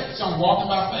get ready. So I'm walking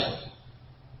by faith,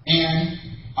 and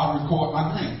I record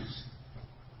my dreams.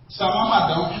 Some of them I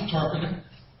don't interpret them.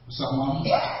 Some of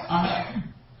them I have.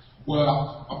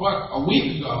 Well, about a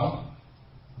week ago,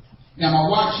 now my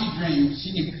wife, she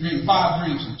dreamed 5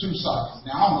 dreams in 2 cycles.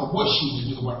 Now I don't know what she would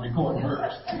do when recording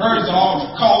hers. Hers are all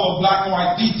the color, black and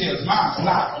white details. Mine's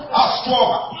not. I'll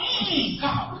struggle.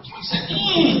 God, what you said?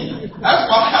 That's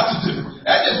what I have to do.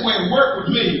 That just went work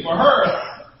with me. For her,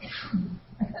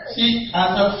 I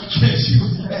never forget, she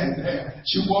was laying there.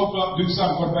 She woke up, do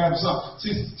something for the bad something.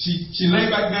 She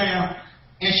lay back down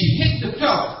and she hit the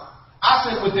pillow. I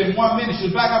said within 1 minute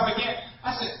she was back up again.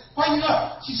 I said, why you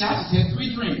up? She said, I just had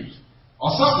 3 dreams. Or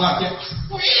something like that.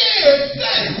 Weird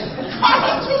thing. Why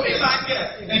don't do me like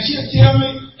that? And she'll tell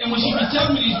me, and when she be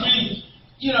telling me these dreams,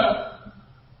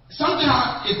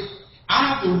 sometimes I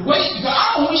have to wait because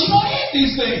I don't know when she's going to hit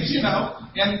these things,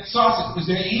 And so I said, is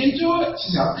there an end to it?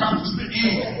 She said, I'll come to the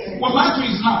end. Well, my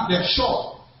dream's not that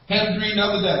short. Had a dream the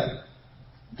other day.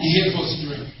 And here's what's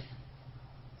the dream.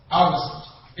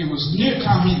 It was near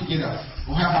time for me to get up.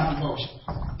 We'll have my devotion.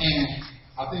 And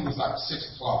I think it was like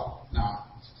 6 o'clock.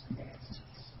 Now,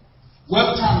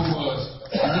 whatever time it was,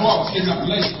 I knew I was getting up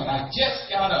late, but I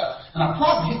just got up. And I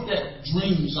probably hit that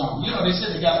dream zone. They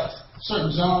said they got a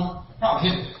certain zone. I probably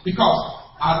hit it. Because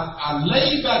I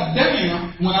laid back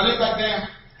down. When I laid back down,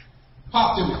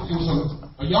 popped in it. It was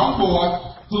a young boy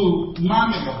who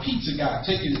reminded me of a pizza guy,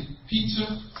 taking pizza,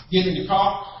 getting in the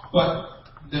car. But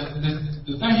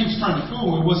the thing he was trying to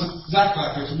fool with wasn't exactly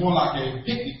like it. It was more like a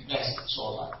picnic basket,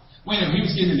 sort of like. When he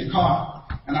was getting in the car,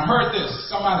 and I heard this.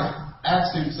 Somebody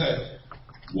asked him, said,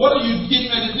 what are you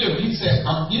getting ready to do? He said,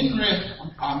 I'm getting ready.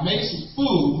 I made some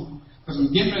food because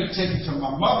I'm getting ready to take it to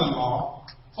my mother-in-law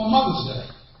for Mother's Day.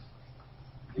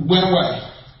 It went away.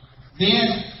 Then,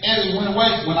 as it went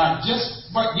away, when I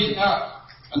just started getting up,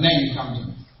 a name comes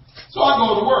in. So I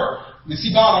go to work. And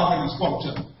see, God already spoke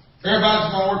to me.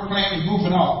 Everybody's going to work playing and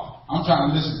goofing off. I'm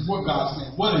trying to listen to what God's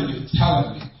saying. What are you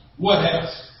telling me? What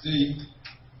else? See?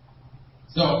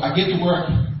 So I get to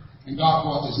work. And God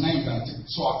brought his name back to me.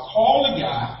 So I called the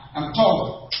guy, and I told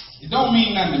him, it don't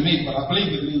mean nothing to me, but I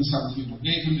believe it means something to you. I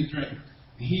gave him the dream.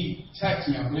 And he texted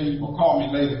me, I believe, or called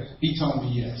me later. He told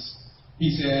me yes.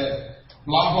 He said,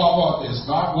 blah, blah, blah, this.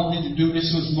 God wanted me to do this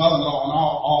to his mother-in-law and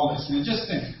all this. And just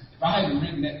think, if I hadn't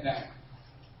written that down,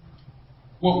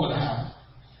 what would have happened?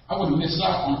 I would have missed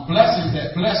out on a blessing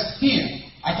that blessed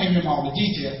him. I can't remember all the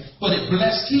details, but it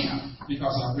blessed him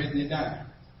because I've written it down.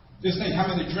 Just think how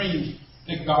many dreams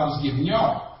that God has given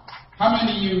y'all. How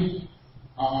many of you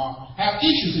have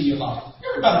issues in your life?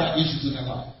 Everybody has issues in their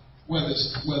life, whether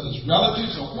it's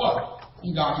relatives or what.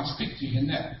 And God can speak to you in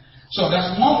that. So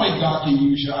that's one way God can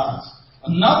use your eyes.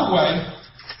 Another way,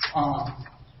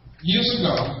 years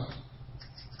ago,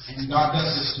 and God does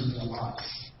this to me a lot.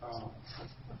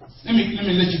 Let me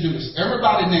let you do this.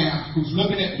 Everybody now who's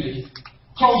looking at me,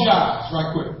 close your eyes right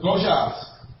quick. Close your eyes.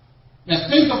 Now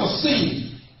think of a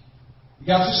scene. You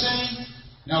got your scene?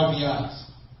 Now open your eyes.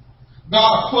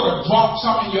 God drop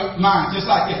something in your mind just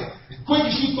like that. As quick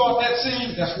as you thought that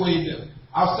scene, that's what he did.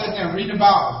 I was sitting there reading the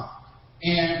Bible,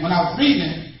 and when I was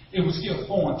reading, it was still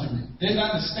foreign to me. Didn't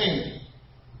understand it.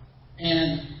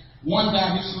 And one thing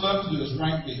I used to love to do is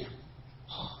drink beer.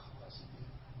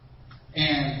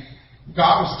 And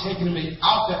God was taking me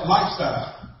out that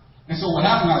lifestyle. And so what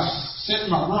happened, I sat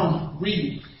in my room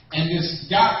reading, and this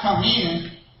guy come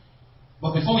in,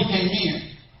 but before he came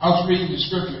in, I was reading the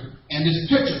scripture, and this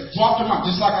picture dropped in my,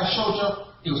 just like I showed you,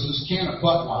 it was this can of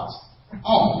Budweiser.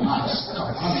 Oh, nice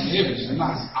stuff. I mean, it was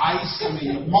nice ice. I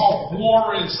mean, malt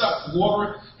water and stuff,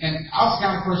 water. And I was the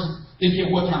kind of person, didn't care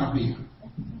what kind of beer.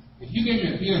 If you gave me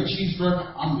a beer and cheeseburger,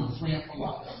 I'm your friend for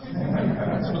life.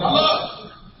 That's what I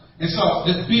love. And so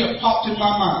this beer popped in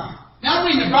my mind. Now I'm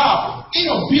reading the Bible. Ain't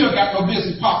no beer got no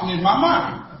business popping in my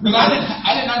mind. Because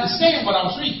I didn't understand what I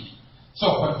was reading.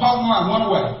 So, but popped in my mind went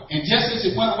away. And just as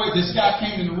it went away, this guy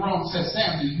came in the room and said,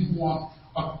 Sam, do you want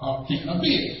a can of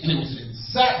beer? And it was an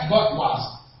exact Budweiser.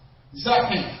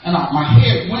 Exact can. And my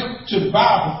head went to the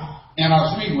Bible, and I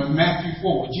was reading with Matthew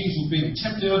 4, where Jesus was being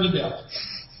tempted of the devil.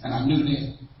 And I knew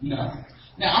then, no.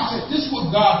 Now, I said, this is what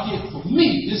God did for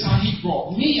me. This is how he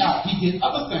brought me out. He did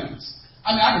other things.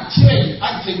 I mean, I can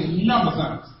tell you a number of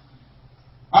things.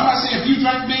 I'm not saying if you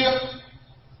drink beer,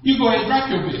 you go ahead and drink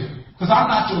your beer. Because I'm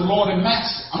not your Lord and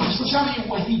Master. I'm just telling you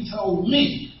what he told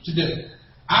me to do.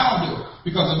 I don't do it.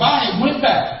 Because if I had went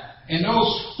back and those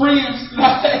friends that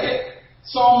I had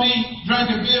saw me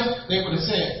drinking beer, they would have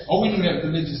said, oh, we knew that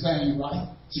religious thing, right?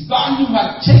 See, God knew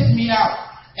how to take me out.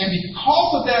 And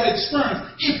because of that experience,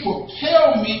 it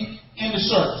propelled me in the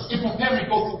service. It propelled me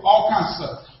to go through all kinds of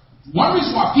stuff. One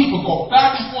reason why people go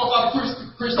back and forth out of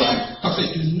Christianity, because they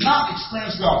do not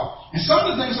experience God. And some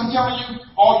of the things I'm telling you,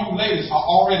 all you ladies are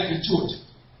already intuitive.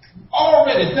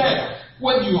 Already there.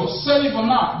 Whether you're saved or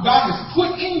not, God has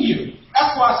put in you.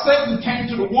 That's why Satan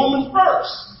came to the woman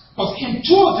first. Because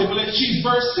intuitively, she's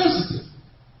very sensitive.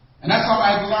 And that's something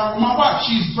I had to learn with my wife.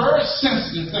 She's very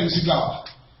sensitive to things of God.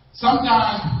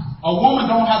 Sometimes a woman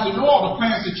don't have to know all the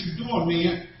plans that you're doing,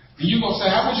 man. And you're going to say,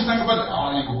 how would you think about it?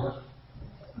 Oh, it ain't going to work.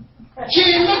 She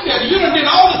ain't looked at it. You done did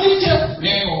all the details. It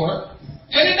ain't going to work.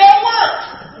 And it don't work.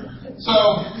 So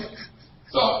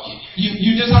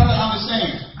you just have to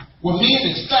understand. With men,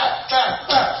 it's fact.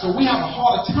 So we have a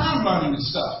harder time learning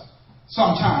this stuff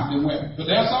sometimes than women. But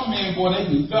there are some men, boy, they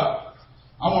can go.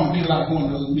 I want to be like one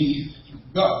of those men.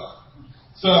 Go.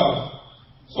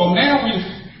 So now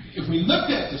if we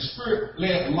look at the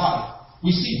Spirit-led life,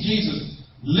 we see Jesus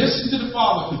listen to the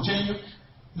Father continue.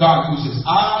 God uses his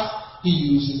eyes. He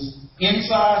uses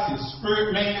inside, his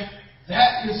spirit man.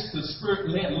 That is the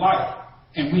Spirit-led life.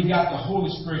 And we got the Holy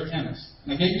Spirit in us.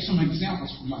 And I gave you some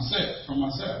examples from myself.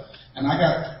 And I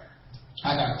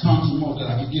got tons more that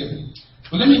I could give you.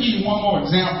 But let me give you one more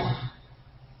example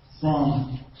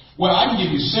I can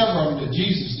give you several of them that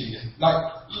Jesus did. Like,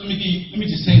 let me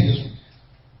just say this one.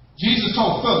 Jesus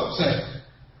told Philip,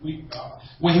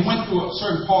 when he went through a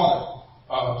certain part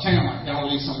of town, like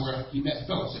Galilee somewhere, he met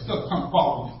Philip. Said, Philip, come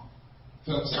follow me.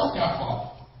 Philip said, okay, I'll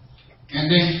follow. And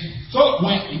then Philip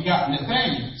went and got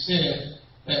Nathanael, said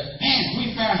that, man,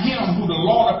 we found him who the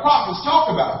law and the prophets talk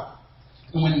about.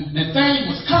 And when Nathanael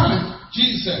was coming,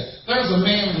 Jesus said, there's a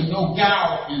man with no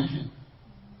guile in him.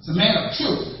 It's a man of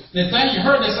truth. Nathanael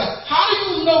heard this, said, how do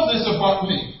you know this about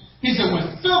me? He said,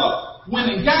 when Philip went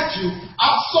and got you,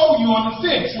 I saw you on the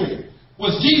fig tree.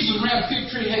 Was Jesus around the fig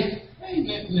tree? Hey,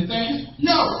 Nathanael?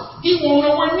 No, he won't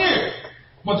nowhere near it.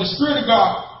 But the Spirit of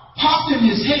God popped in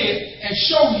his head and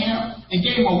showed him and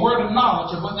gave him a word of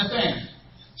knowledge about Nathanael.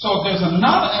 So there's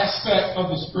another aspect of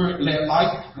the Spirit-led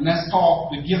life, and that's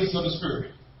called the gifts of the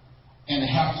Spirit. And it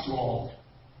happens to all of them.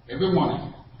 Every one of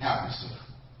them happens to them.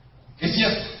 It's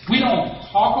just, we don't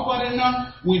talk about it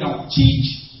enough. We don't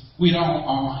teach. We don't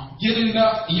get it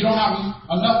enough. And you don't have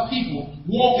enough people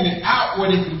walking it out where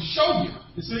they can show you.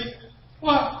 You see?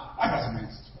 Well, I got some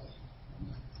answers for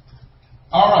you.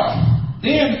 All right.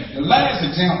 Then the last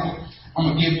example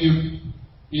I'm going to give you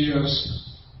is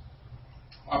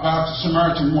about the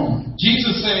Samaritan woman.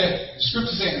 Jesus said, the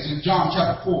scripture says in John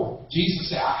chapter 4, Jesus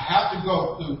said, I have to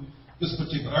go through this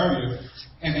particular area.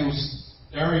 And it was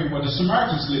the area where the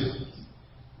Samaritans lived.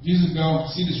 Jesus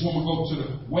see this woman go to the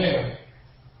well.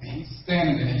 And he's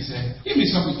standing there and he said, give me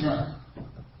something to drink.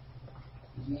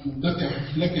 The woman looked at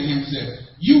him and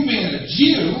said, you being a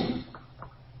Jew,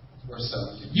 verse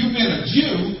 17, you being a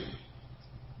Jew,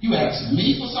 you asking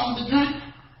me for something to drink?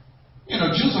 You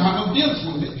know, Jews don't have no dealings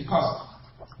with it because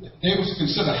they was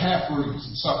considered half-breeds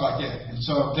and stuff like that. And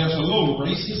so there's a little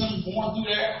racism going through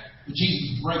there, but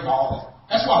Jesus break all that.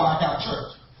 That's why I like our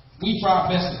church. We try our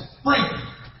best to break it.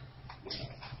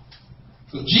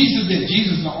 So Jesus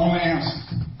is the only answer.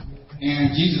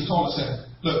 And Jesus told us that,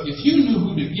 look, if you knew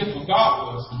who the gift of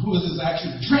God was and who is this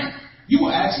actually to drink, you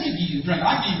would ask me to give you a drink.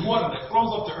 I give you water that flows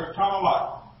up to eternal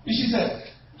life. And she said,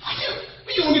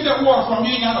 where you going to get that water from?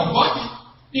 You ain't got no bucket.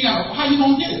 How you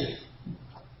going to get it?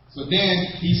 So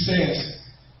then he says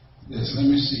this. Let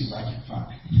me see if I can find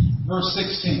it. Verse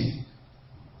 16.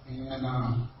 And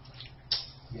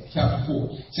chapter 4.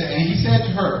 And he said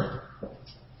to her,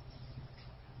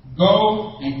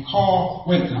 go and call.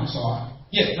 Wait a minute, I'm sorry.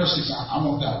 Yeah, verse 16. I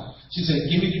want that one. She said,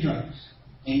 give me the drink.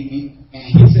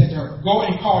 And he said to her, go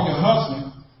and call your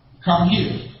husband. Come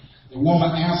here. The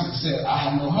woman answered and said, I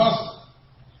have no husband.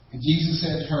 And Jesus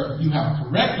said to her, you have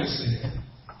correctly said,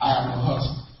 I have no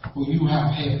husband. For you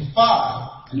have had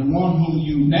 5, and the one whom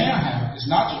you now have is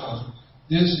not your husband.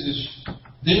 This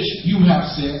you have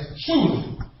said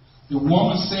truly. The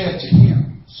woman said to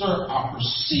him, Sir, I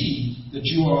perceive that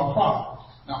you are a prophet.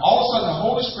 Now all of a sudden the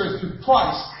Holy Spirit through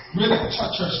Christ really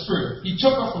touched her spirit. He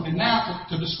took her from the natural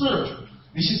to the spiritual.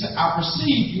 And she said, I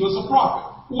perceive you as a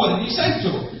prophet. What did he say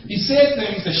to her? He said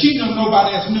things that she knew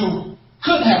nobody else knew,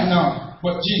 couldn't have known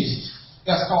but Jesus.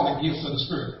 That's called the gifts of the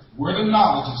Spirit. Word of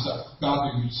knowledge and stuff.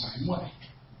 God do you the same way.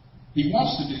 He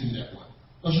wants to do you that way.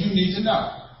 Because you need to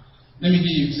know. Let me give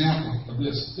you an example of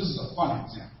this. This is a funny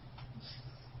example.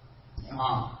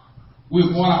 We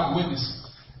were going out witnessing,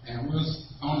 and we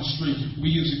was on the street. We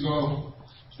used to go,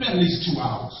 spend at least 2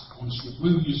 hours on the street.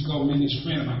 We used to go, me and this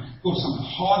friend of mine, go to some of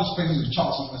the hardest places in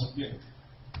Charleston, West Virginia.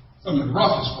 Some of the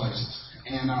roughest places.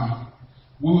 And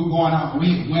we were going out.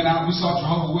 We went out. We saw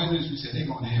Jehovah's Witnesses. We said, they're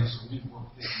going to hell, so we went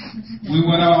there. We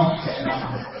went out,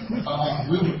 and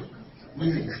we were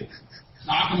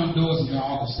knocking on doors and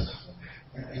all this stuff.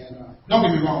 And don't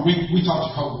get me wrong, we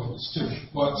talk Jehovah's Witnesses too.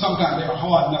 But sometimes they're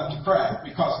hard enough to crack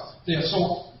because they're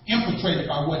so infiltrated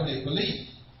by what they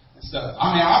believe and stuff.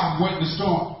 I mean, I've witnessed to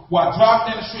them. While I drive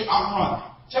down the street, I'm running.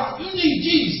 Tell them, you need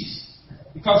Jesus.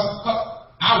 Because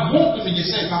I want them to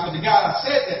get saved. Now, the guy that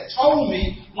said that told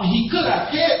me when he could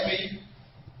have had me,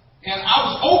 and I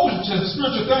was open to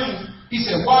spiritual things, he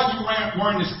said, why are you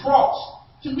wearing this cross?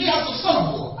 To me, I was a son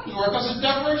of war. Because it's a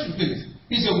decoration piece.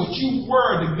 He said, would you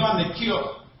wear the gun that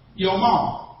killed your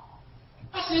mom?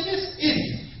 I said, this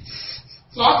idiot.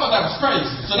 So I thought that was crazy.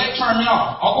 So that turned me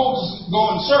off. I'll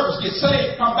go in the service, get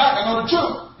saved, come back, I know the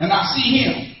truth, and I see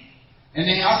him. And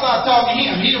then I started talking to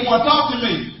him. He didn't want to talk to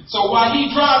me. So while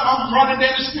he drives, I'm running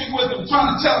down the street with him,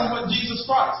 trying to tell him what Jesus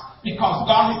Christ, because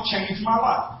God had changed my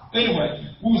life. Anyway,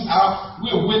 we was out,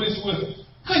 we were witness with him.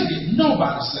 Couldn't get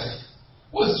nobody saved.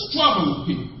 We was struggling with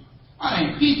people. I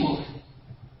mean, people were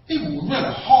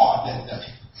really hard that day.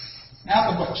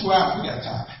 After about 2 hours, we got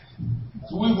tired.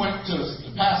 So we went to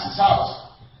the pastor's house.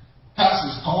 Pastor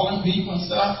was calling people and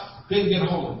stuff. Couldn't get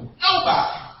a hold of him.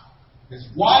 Nobody. His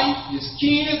wife, his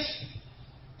kids.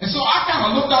 And so I kind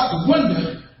of looked out the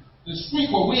window, the street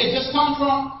where we had just come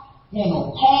from.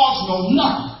 No cars, no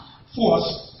nothing. For a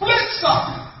split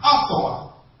second, I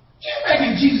thought, you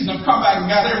reckon Jesus done come back and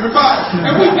got everybody?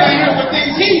 And we came here with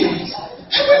these heathens.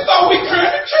 And we thought we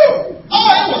heard the truth.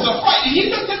 Oh, it was a fight. And he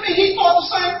looked at me, he thought the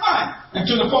same thing.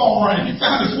 Until the phone rang, he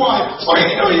found his wife. So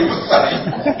he knew he was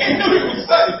saved. He knew he was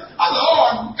saved. I said,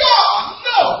 oh, God,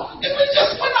 no. If we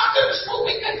just went out to the school,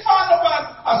 we couldn't find nobody.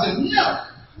 I said, no.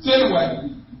 So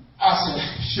anyway, I said,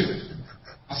 shoot.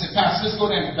 I said, Pastor, let's go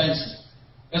down to the basement.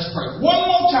 Let's pray. One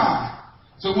more time.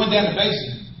 So we went down to the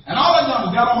basement. And all I done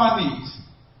was got on my knees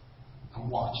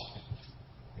and watched.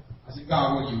 I said,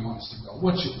 God, where do you want us to go?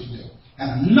 What should we do?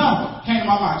 And a number came to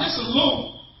my mind. Just a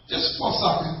little, just for a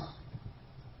second.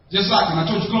 Just like when I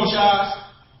told you close your eyes.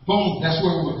 Boom, that's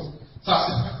where it was. So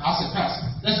I said,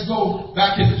 Pastor, let's go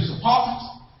back into this apartment.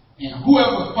 And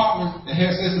whoever apartment that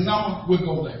has the number, we'll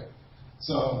go there.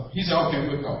 So he said, okay,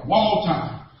 we'll go. One more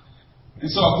time. And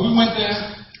so we went there,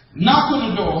 knocked on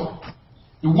the door.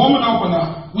 The woman opened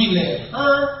up. We led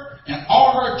her and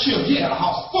all her children. She had a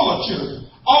house full of children.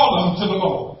 All of them to the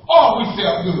Lord. Oh, we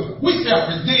felt good. We felt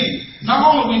redeemed. Not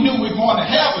only we knew we were going to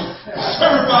heaven,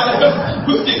 everybody else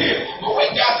was dead, but we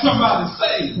got somebody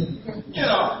saved. You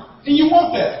know, and you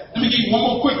want that. Let me give you one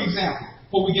more quick example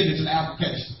before we get into the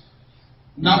application.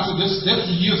 This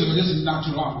was years ago. This is not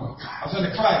too long ago. I was in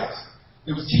a class.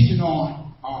 They was teaching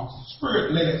on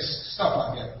spirit-led stuff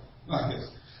like this.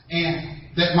 And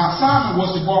that my assignment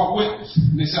was to go out witness.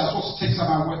 And they said I was supposed to take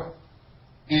somebody with me.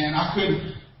 And I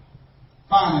couldn't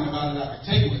find anybody that I could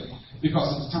take with me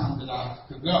because of the time that I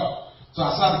could go. So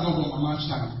I decided to go during my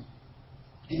lunchtime.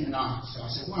 And so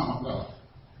I said, where am I going?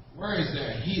 Where is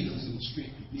there heathens in the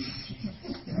street? And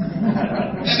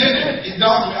then it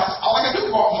dawned on me, all I got to do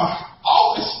is walk my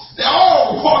office. They're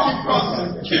all walking across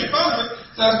in front of me.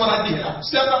 So that's what I did. I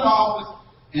stepped in my office,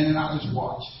 and then I just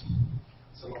watched.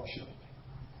 So Lord showed me.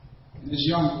 And this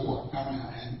young boy come in,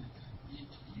 and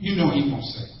you know he won't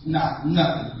say nothing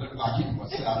that looked like him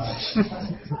was salvation.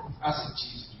 I said,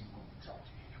 Jesus, you want me to talk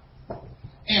to you?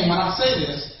 And when I say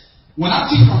this, when I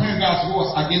teach on hearing God's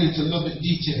voice, I get into a little bit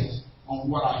details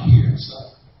on what I hear and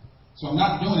stuff. So I'm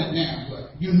not doing it now,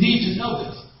 but you need to know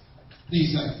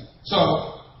these things. So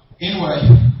anyway,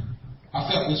 I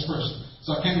felt this person.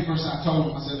 So I came to the person, I told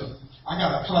him, I said, look, I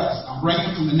got a class. I'm bringing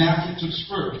it from the natural to the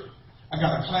spiritual. I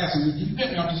got a class, and you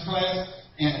pick me up this class,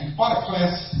 and part of the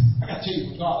class, I got to tell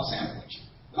you what God is saying about you.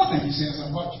 I think he's saying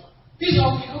something about you. He's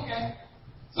okay.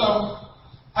 So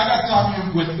I got to talk to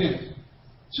him within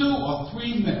 2 or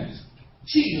 3 minutes.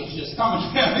 Tears just coming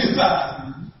down his eyes.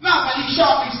 Now, he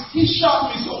shocked me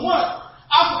so much,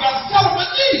 I forgot to tell him about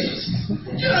Jesus.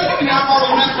 You know, you can have all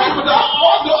the mess around, but the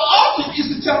object is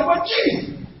to tell him about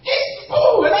Jesus. He's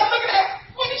fool, and I'm looking at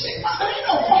what he said, you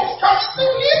know, folks coming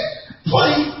through here.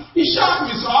 Please, he shocked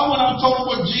me, so I went up and told him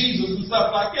about Jesus and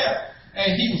stuff like that. And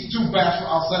he was too bashful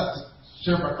outside to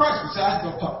share about Christ. But I had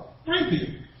to go talk to 3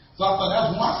 people. So I thought that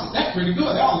was one. I said, that's pretty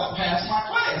good. I'll let pass my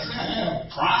class.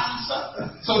 Crying and stuff.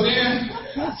 So then,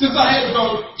 since I had to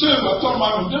go to 2, I told him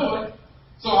I would do it.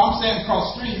 So I'm standing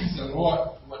across the street. He said,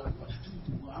 Lord, what do I do?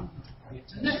 Well, I'm going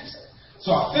to next.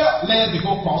 So I felt led to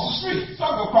go across the street. So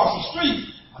I go across the street.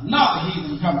 Another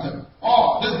heathen come to me.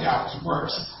 Oh, this guy was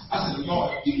worse. I said,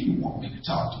 Lord, do you want me to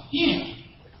talk to him?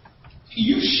 Are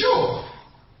you sure?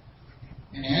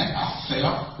 And I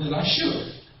felt that I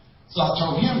should. So I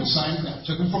told him the same thing. I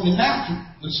took him from the natural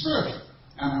to the spiritual.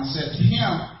 And I said to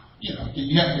him, can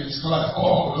you help me with this class?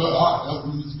 Oh, I help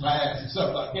with this class and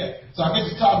stuff like that. So I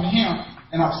get to talk to him,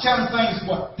 and I was telling things,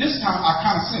 but this time I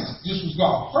kind of sensed this was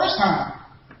God. First time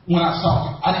when I saw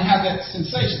him, I didn't have that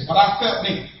sensation, but I felt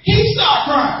that he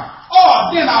started crying.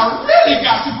 Oh, then I really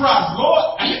got surprised.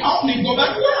 Lord, I don't need to go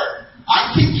back to work.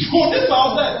 I keep doing this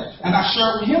all day. And I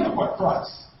shared with him about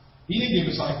Christ. He didn't give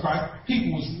us like Christ.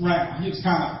 People was around. He was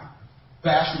kind of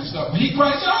bashful and stuff. But he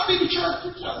cried, said, I'll be the church.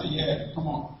 I said, yeah,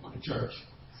 come on, go to church.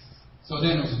 So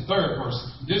then there was a third person.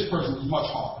 This person was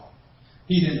much harder.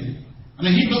 He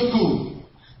looked cool,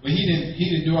 but he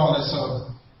didn't do all that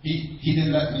stuff. He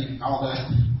didn't let me, all that.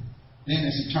 Then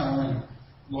as he turned around,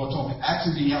 the Lord told me,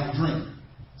 actually, do you have a dream?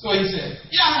 So he said,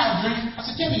 yeah, I have a dream. I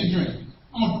said, tell me your dream.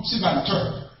 I'm going to sit by the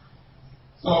church.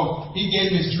 So he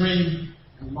gave me his dream,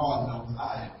 and the Lord knows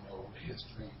I didn't know what his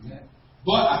dream meant.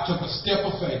 But I took a step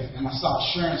of faith, and I started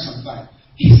sharing something.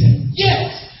 He said, yes,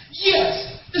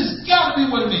 this has got to be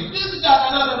what it means. This is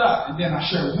da-da-da-da-da. And then I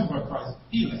shared with him about Christ.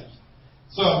 He left.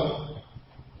 So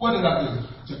what did I do?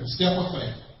 I took a step of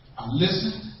faith. I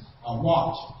listened, I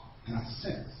watched, and I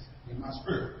sensed in my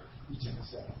spirit. He took a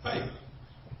step of faith.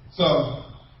 So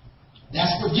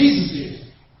that's what Jesus did.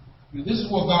 Now, this is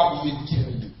what God wants me to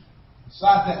tell you.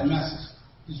 Besides that message,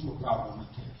 this is what God wants me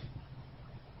to tell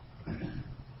you.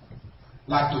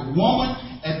 Like the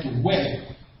woman at the well,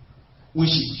 when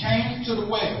she came to the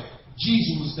well,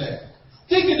 Jesus was there.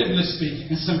 Figuratively speaking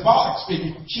and symbolic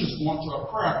speaking, she was going to a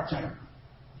prayer chamber.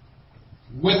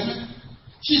 With me?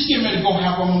 She's getting ready to go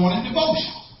have her morning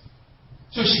devotion.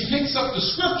 So she picks up the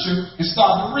scripture and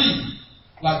starts to read.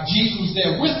 Like Jesus was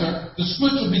there with her, the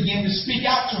scripture began to speak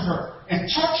out to her and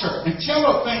touch her and tell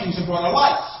her things about her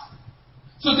life.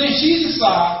 So then she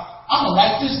decided, I'm going to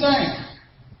write this down.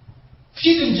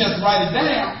 She didn't just write it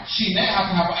down. She now has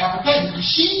to have an application.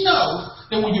 She knows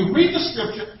that when you read the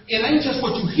scripture, it ain't just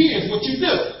what you hear, it's what you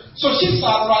do. So she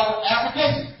started writing an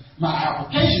application. My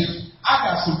application is, I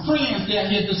got some friends down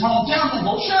here at this hometown I'm going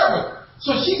to go share with.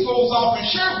 So she goes off and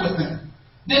shares with them.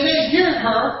 Then they hear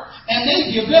her, and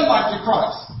they give their life to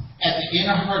Christ. At the end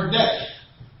of her day,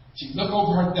 she looked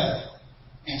over her day,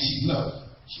 and she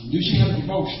looked. She knew she had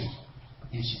devotion,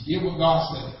 and she did what God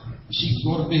said. She could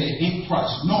go to bed in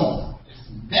Christ, knowing that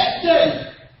from that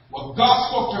day, what God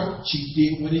spoke to her, she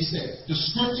did what He said. The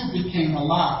scripture became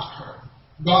alive to her.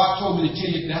 God told me to tell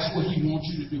you that's what He wants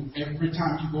you to do every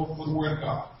time you go for the Word of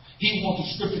God. He wants the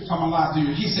scripture to come alive to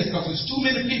you. He said, because there's too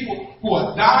many people who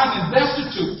are dying and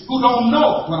destitute who don't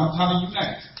know what I'm telling you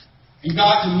next. And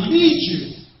God can lead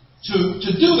you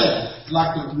to do that.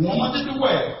 Like the woman at the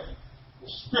well, the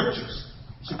scriptures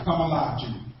should come alive to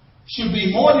you. Should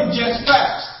be more than just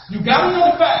facts. You got to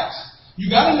know the facts. You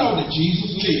got to know that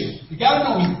Jesus lived. You got to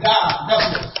know He died.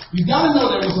 You got to know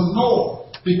there was a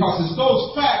Noah. Because it's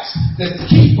those facts that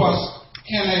keep us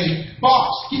in a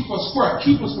box, keep us square,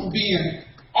 keep us from being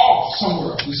off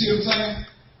somewhere. You see what I'm saying?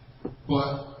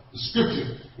 But the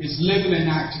scripture is living and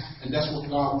active, and that's what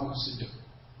God wants us to do.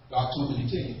 God told me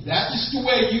to tell you. That is the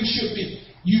way you should be.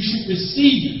 You should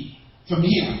receive it from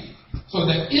Him so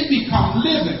that it become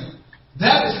living.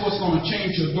 That is what's going to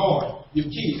change your daughter, your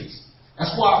kids.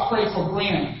 That's why I pray for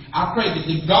Brianna. I pray that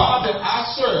the God that I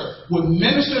serve would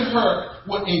minister to her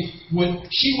when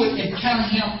she would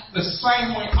encounter Him the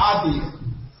same way I did.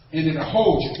 And it'll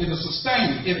hold you. It'll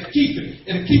sustain you. It'll keep it.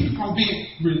 It'll keep you from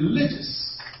being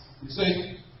religious. You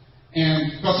see?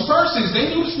 And because the first is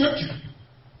they knew the scripture.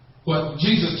 But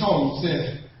Jesus told them, He said,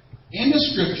 in the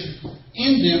scripture,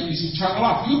 in them is eternal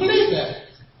life. You believe that.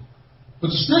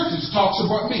 But the scriptures talks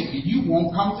about me, and you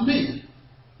won't come to me.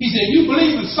 He said, you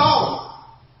believe in Solomon.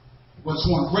 What's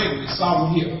one greater than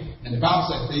Solomon Hill? And the Bible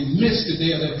says they missed the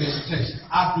day of their visitation.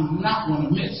 I do not want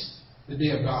to miss the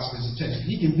day of God's visitation.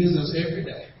 He can visit us every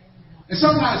day. And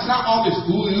sometimes it's not always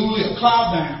ooly, a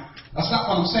cloud down. That's not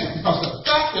what I'm saying. Because the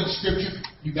fact of the scripture,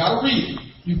 you got to read it.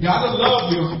 You got to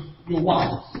love your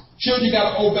wife. Children, you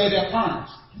got to obey their parents.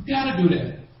 You got to do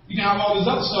that. You can have all this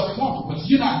other stuff you want to, but if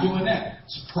you're not doing that,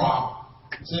 it's a problem.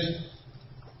 See?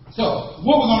 So,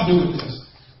 what we're going to do with this.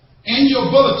 In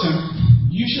your bulletin,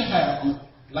 you should have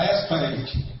Last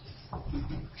page.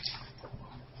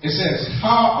 It says,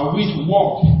 how are we to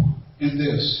walk in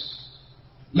this?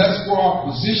 Let's grow up,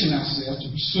 position ourselves to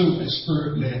pursue a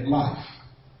spirit-led life.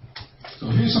 So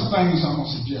here's some things I'm going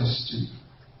to suggest to you.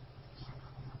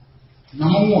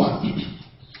 Number one,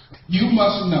 you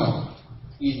must know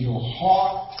in your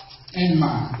heart and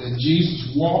mind that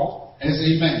Jesus walked as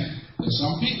a man. And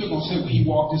some people are going to say, well, he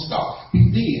walked as God. He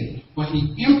did, but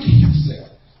he emptied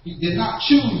himself. He did not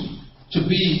choose to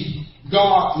be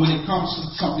God when it comes to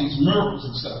some of these miracles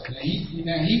and stuff.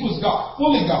 Now, he was God,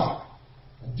 fully God.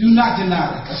 Do not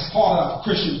deny that. That's part of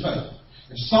Christian faith.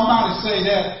 If somebody say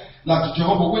that, like the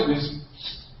Jehovah's Witness,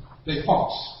 they're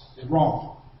false. They're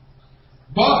wrong.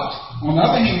 But, on the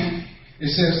other hand,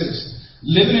 it says this,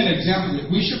 living an example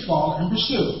that we should follow and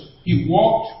pursue. He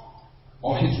walked,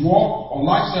 or his walk or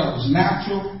lifestyle was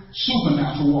natural,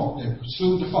 supernatural walk that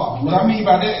pursued the Father. What I mean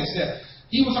by that is that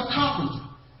he was a carpenter.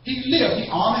 He lived. He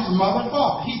honored his mother and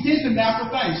father. He did the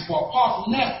natural things. But apart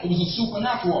from that, it was a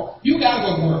supernatural walk. You got to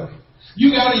go to work.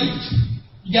 You got to eat.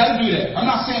 You got to do that. I'm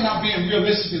not saying I'm being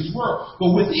realistic in this world.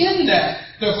 But within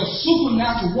that, there's a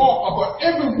supernatural walk about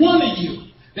every one of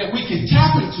you that we can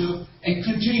tap into and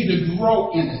continue to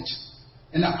grow in it.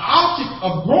 And the object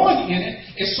of growing in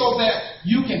it is so that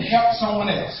you can help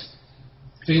someone else.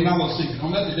 Tell you another secret.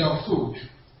 Don't let the devil fool you.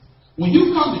 When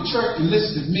you come to church and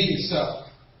listen to me and stuff,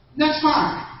 that's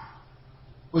fine.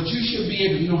 But you should be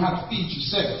able to know how to feed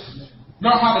yourself.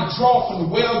 Learn how to draw from the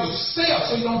well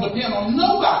yourself so you don't depend on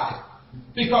nobody.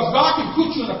 Because God can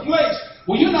put you in a place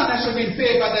where you're not necessarily being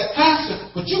fed by that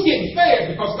pastor, but you're getting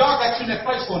fed because God got you in that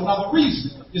place for another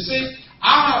reason. You see,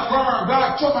 I have learned,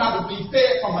 God taught me how to be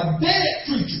fed from a dead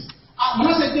preacher.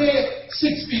 When I say dead,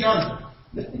 6 feet under.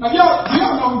 Now, y'all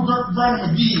know who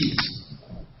Vernon McGee is.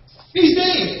 He's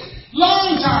dead.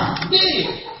 Long time.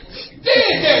 Dead.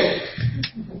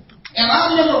 And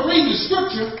I remember reading the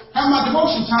scripture, having my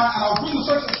devotion time, and I was reading the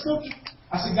search of the scripture.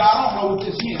 I said, God, I don't know what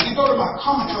this means. I go to my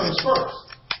commentaries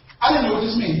first. I didn't know what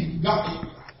this means. God,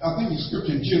 I think the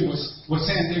scripture in Jude was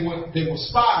saying they were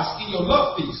spies in your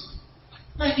love feast.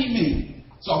 What did he mean?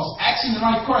 So I was asking the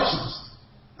right questions.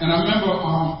 And I remember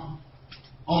on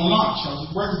lunch, I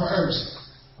was working for Ericson.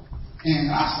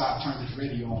 And I started turning the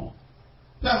radio on.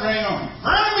 That radio on.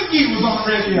 Vernon McGee was on the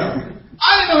radio. I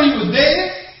didn't know he was dead.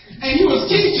 And he was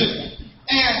teaching.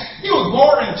 And he was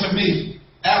boring to me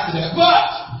after that.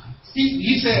 But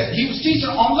he said he was teaching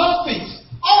on love feast.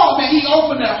 Oh, man, he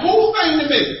opened that whole thing to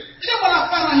me. And then when I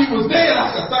found out he was dead,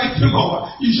 I said, thank you, Lord.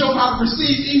 You showed how to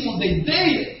receive even when they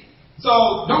dead. So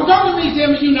don't come to me and tell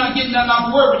me you're not getting nothing out of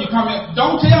the word when you come here.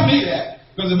 Don't tell me that.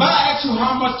 Because if I ask you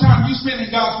how much time you spend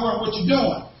in God's word and what you're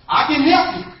doing, I can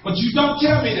help you. But you don't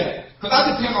tell me that. Because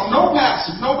I depend on no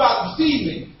pastor, nobody to feed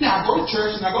me. Now I go to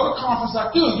church and I go to conference,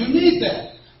 I do. You need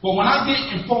that. But when I get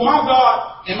before my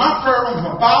God, in my prayer room,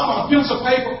 with my Bible and a pencil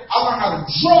paper, I learn how to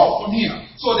draw from Him.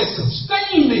 So they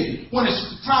sustain me when it's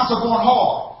times are going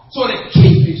hard. So they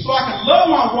keep me. So I can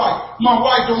love my wife. My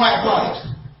wife don't act right.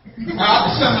 I have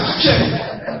to send her a check.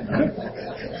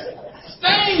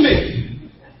 Sustain me.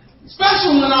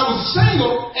 Especially when I was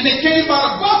single and they came by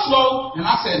the busload and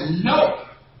I said, no,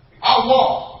 I'll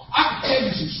walk. I can tell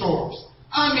you some stories.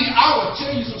 I mean, I will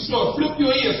tell you some stories, flip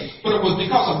your ears, but it was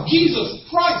because of Jesus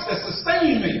Christ that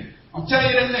sustained me. I'm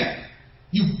telling you that now.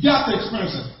 You've got to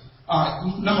experience it. All right,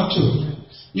 number 2.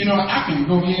 You know, I can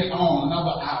go ahead on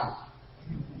another hour.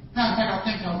 Matter of fact, I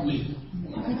think I'll leave.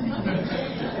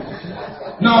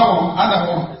 No, I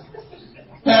don't.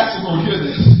 Pastor will hear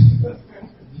this.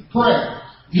 Prayer.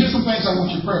 Here's some things I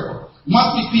want you to pray for.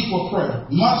 Must be people of prayer.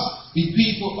 Must be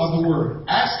people of the Word.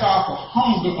 Ask God for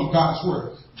hunger of God's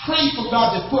Word. Pray for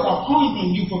God to put a hunger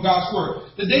in you for God's Word.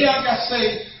 The day I got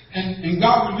saved and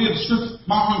God revealed the Scripture,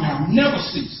 my hunger have never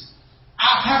ceased.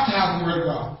 I have to have the Word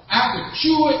of God. I have to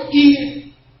chew it, eat it,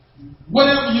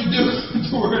 whatever you do with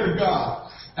the Word of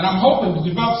God. And I'm hoping to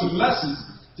develop some lessons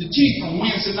to teach on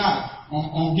Wednesday night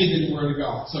on getting the Word of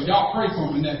God. So y'all pray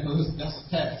for me in that because that's a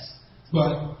task.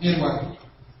 But anyway,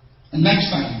 the next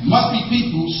thing, must be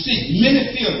people who seek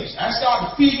many feelings. Ask God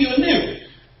to fill you anew.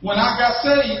 When I got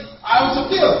saved, I was a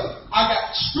feeling. I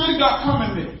got the Spirit of God coming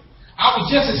to me. I was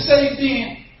just as saved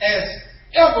then as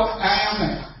ever I am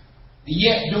now. And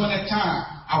yet, during that time,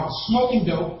 I was smoking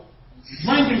dope,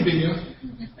 drinking beer,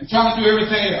 and trying to do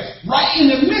everything else. Right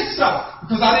in the midst of it,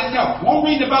 because I didn't know. Won't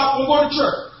read the Bible, won't go to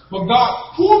church. But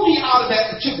God pulled me out of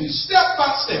that and took me step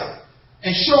by step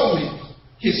and showed me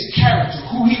His character,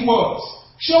 who He was.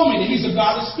 Showed me that He's a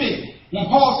God that speaks. When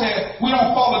Paul said, we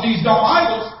don't follow these dumb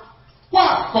idols,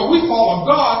 why? Because we follow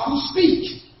God who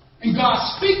speaks. And God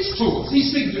speaks to us. He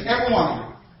speaks to every one of you.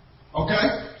 Okay?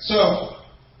 So,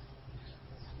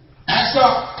 asked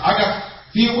God, I got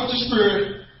filled with the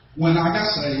Spirit when I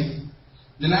got saved.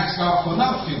 Then I asked God for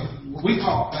another feeling. What we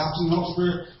call baptism of the Holy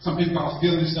Spirit. Some people call it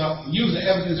feeling stuff. And use the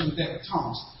evidence with that with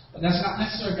tongues. But that's not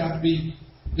necessarily got to be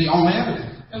the only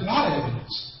evidence. There's a lot of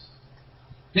evidence.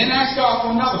 Then I asked God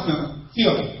for another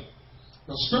feeling.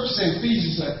 The scripture says,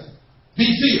 Ephesians said, be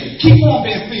filled. Keep on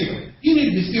being filled. You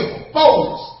need to be filled with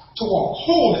boldness, to walk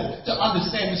holy, to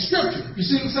understand the scripture. You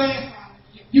see what I'm saying?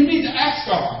 You need to ask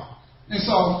God. And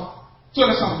so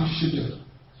that's something you should do.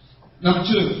 Number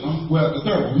two, the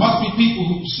third one, must be people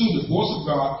who pursue the voice of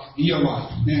God in your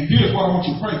life. Now, here's what I want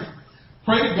you to pray for.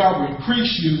 Pray that God will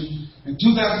increase you in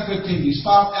 2015, these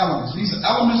 5 elements. These are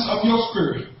elements of your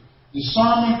spirit.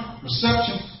 Discernment,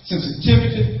 perception,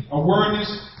 sensitivity, awareness,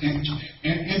 and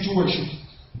intuition.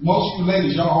 Most of you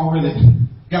ladies, y'all already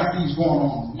got these going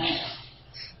on now.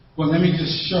 But let me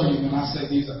just show you when I say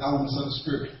these are elements of the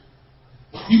spirit.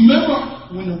 You remember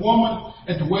when the woman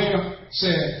at the well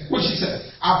said, what she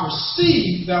said? I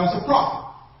perceived that was a prophet.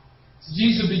 So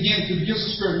Jesus began to give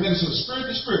the spirit, minister spirit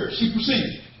to spirit. She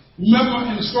perceived. Remember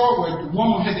in the story where the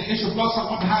woman had the issue of blood,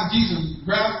 someone behind Jesus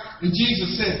grabbed, and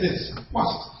Jesus said this.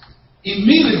 Watch this.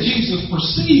 Immediately Jesus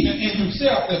perceiving in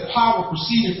himself that power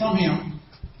proceeded from him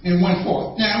and went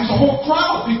forth. Now there was a whole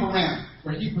crowd of people around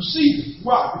where he perceived it.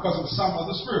 Why? Because of some of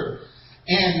the spirit.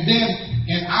 And then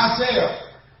in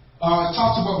Isaiah, it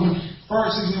talks about when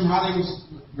Pharisees and how they was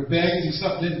rebellious and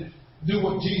stuff, didn't do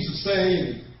what Jesus said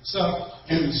and stuff.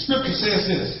 And the scripture says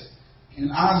this in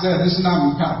Isaiah, this is not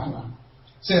in the PowerPoint.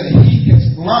 Said he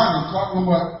has blinded, talking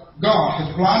about God,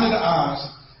 has blinded the eyes,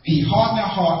 he hardened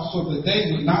their hearts so that they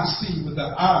would not see with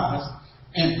their eyes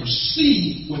and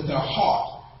perceive with their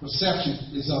heart.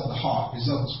 Perception is of the heart, is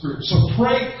of the spirit. So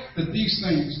pray that these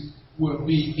things will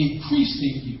be increased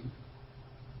in you.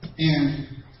 And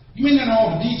you may not know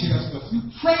all the details, but if you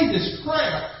pray this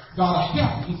prayer, God will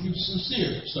help you if you're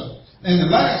sincere. So, and the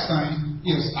last thing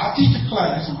is, I teach a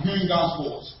class on hearing God's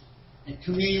voice and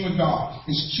communion with God.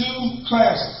 It's 2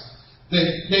 classes.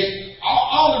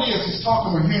 All it is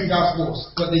talking about hearing God's voice,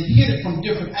 but they hit it from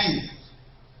different angles.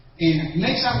 And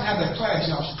next time we have that class,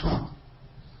 y'all should come.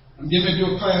 I'm getting ready to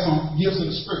do a class on gifts of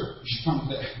the Spirit. You should come to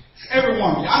that. Every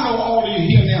one of you. I know all of you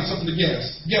here now, some of the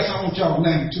guests. Yes, I want y'all to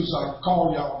name too, so I can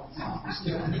call y'all.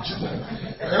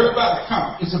 Everybody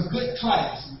come. It's a good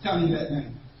class. I'm telling you that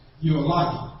name. You'll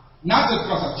like it. Not just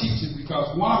because I teach it,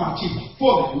 because one of them I teach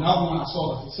fully, and the other one I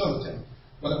sort of facilitate.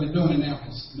 But I've been doing it now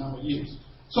for a number of years.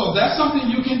 So that's something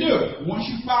you can do. Once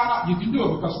you find out, you can do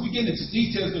it, because we get into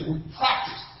details that we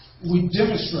practice, we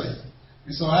demonstrate.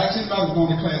 And so I ask anybody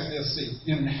going to class they'll see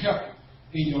and help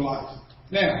in your life.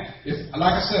 Now,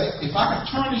 like I said, if I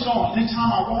could turn this on anytime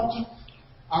I want to,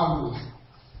 I would.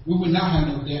 We would not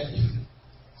have no debt.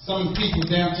 Some of the people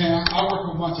downtown, I work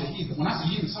with a bunch of heathens. When I say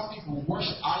heathen, some people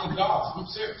worship idol gods. I'm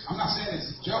serious. I'm not saying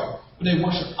it's a joke, but they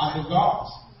worship idol gods.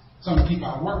 Some of the people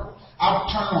I work with. I would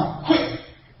turn it on quick,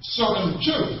 show them the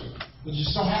truth, but it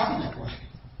just don't happen that way.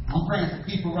 I'm praying for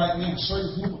people right now, a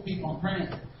certain group of people I'm praying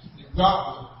for, that God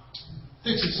will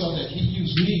fix it so that He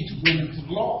used me to bring them to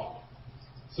the Lord.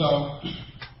 So,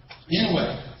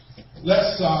 anyway,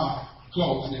 let's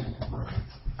close now.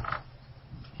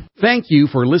 Thank you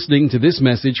for listening to this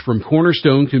message from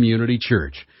Cornerstone Community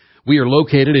Church. We are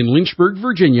located in Lynchburg,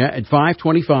 Virginia at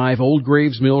 525 Old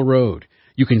Graves Mill Road.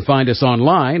 You can find us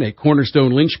online at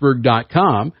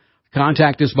cornerstonelynchburg.com,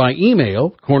 contact us by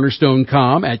email,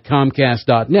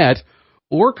 cornerstonecom@comcast.net,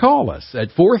 or call us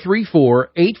at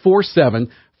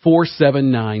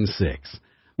 434-847-4796.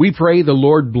 We pray the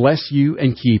Lord bless you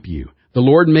and keep you. The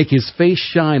Lord make His face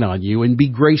shine on you and be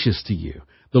gracious to you.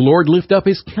 The Lord lift up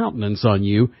His countenance on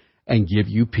you and give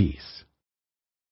you peace.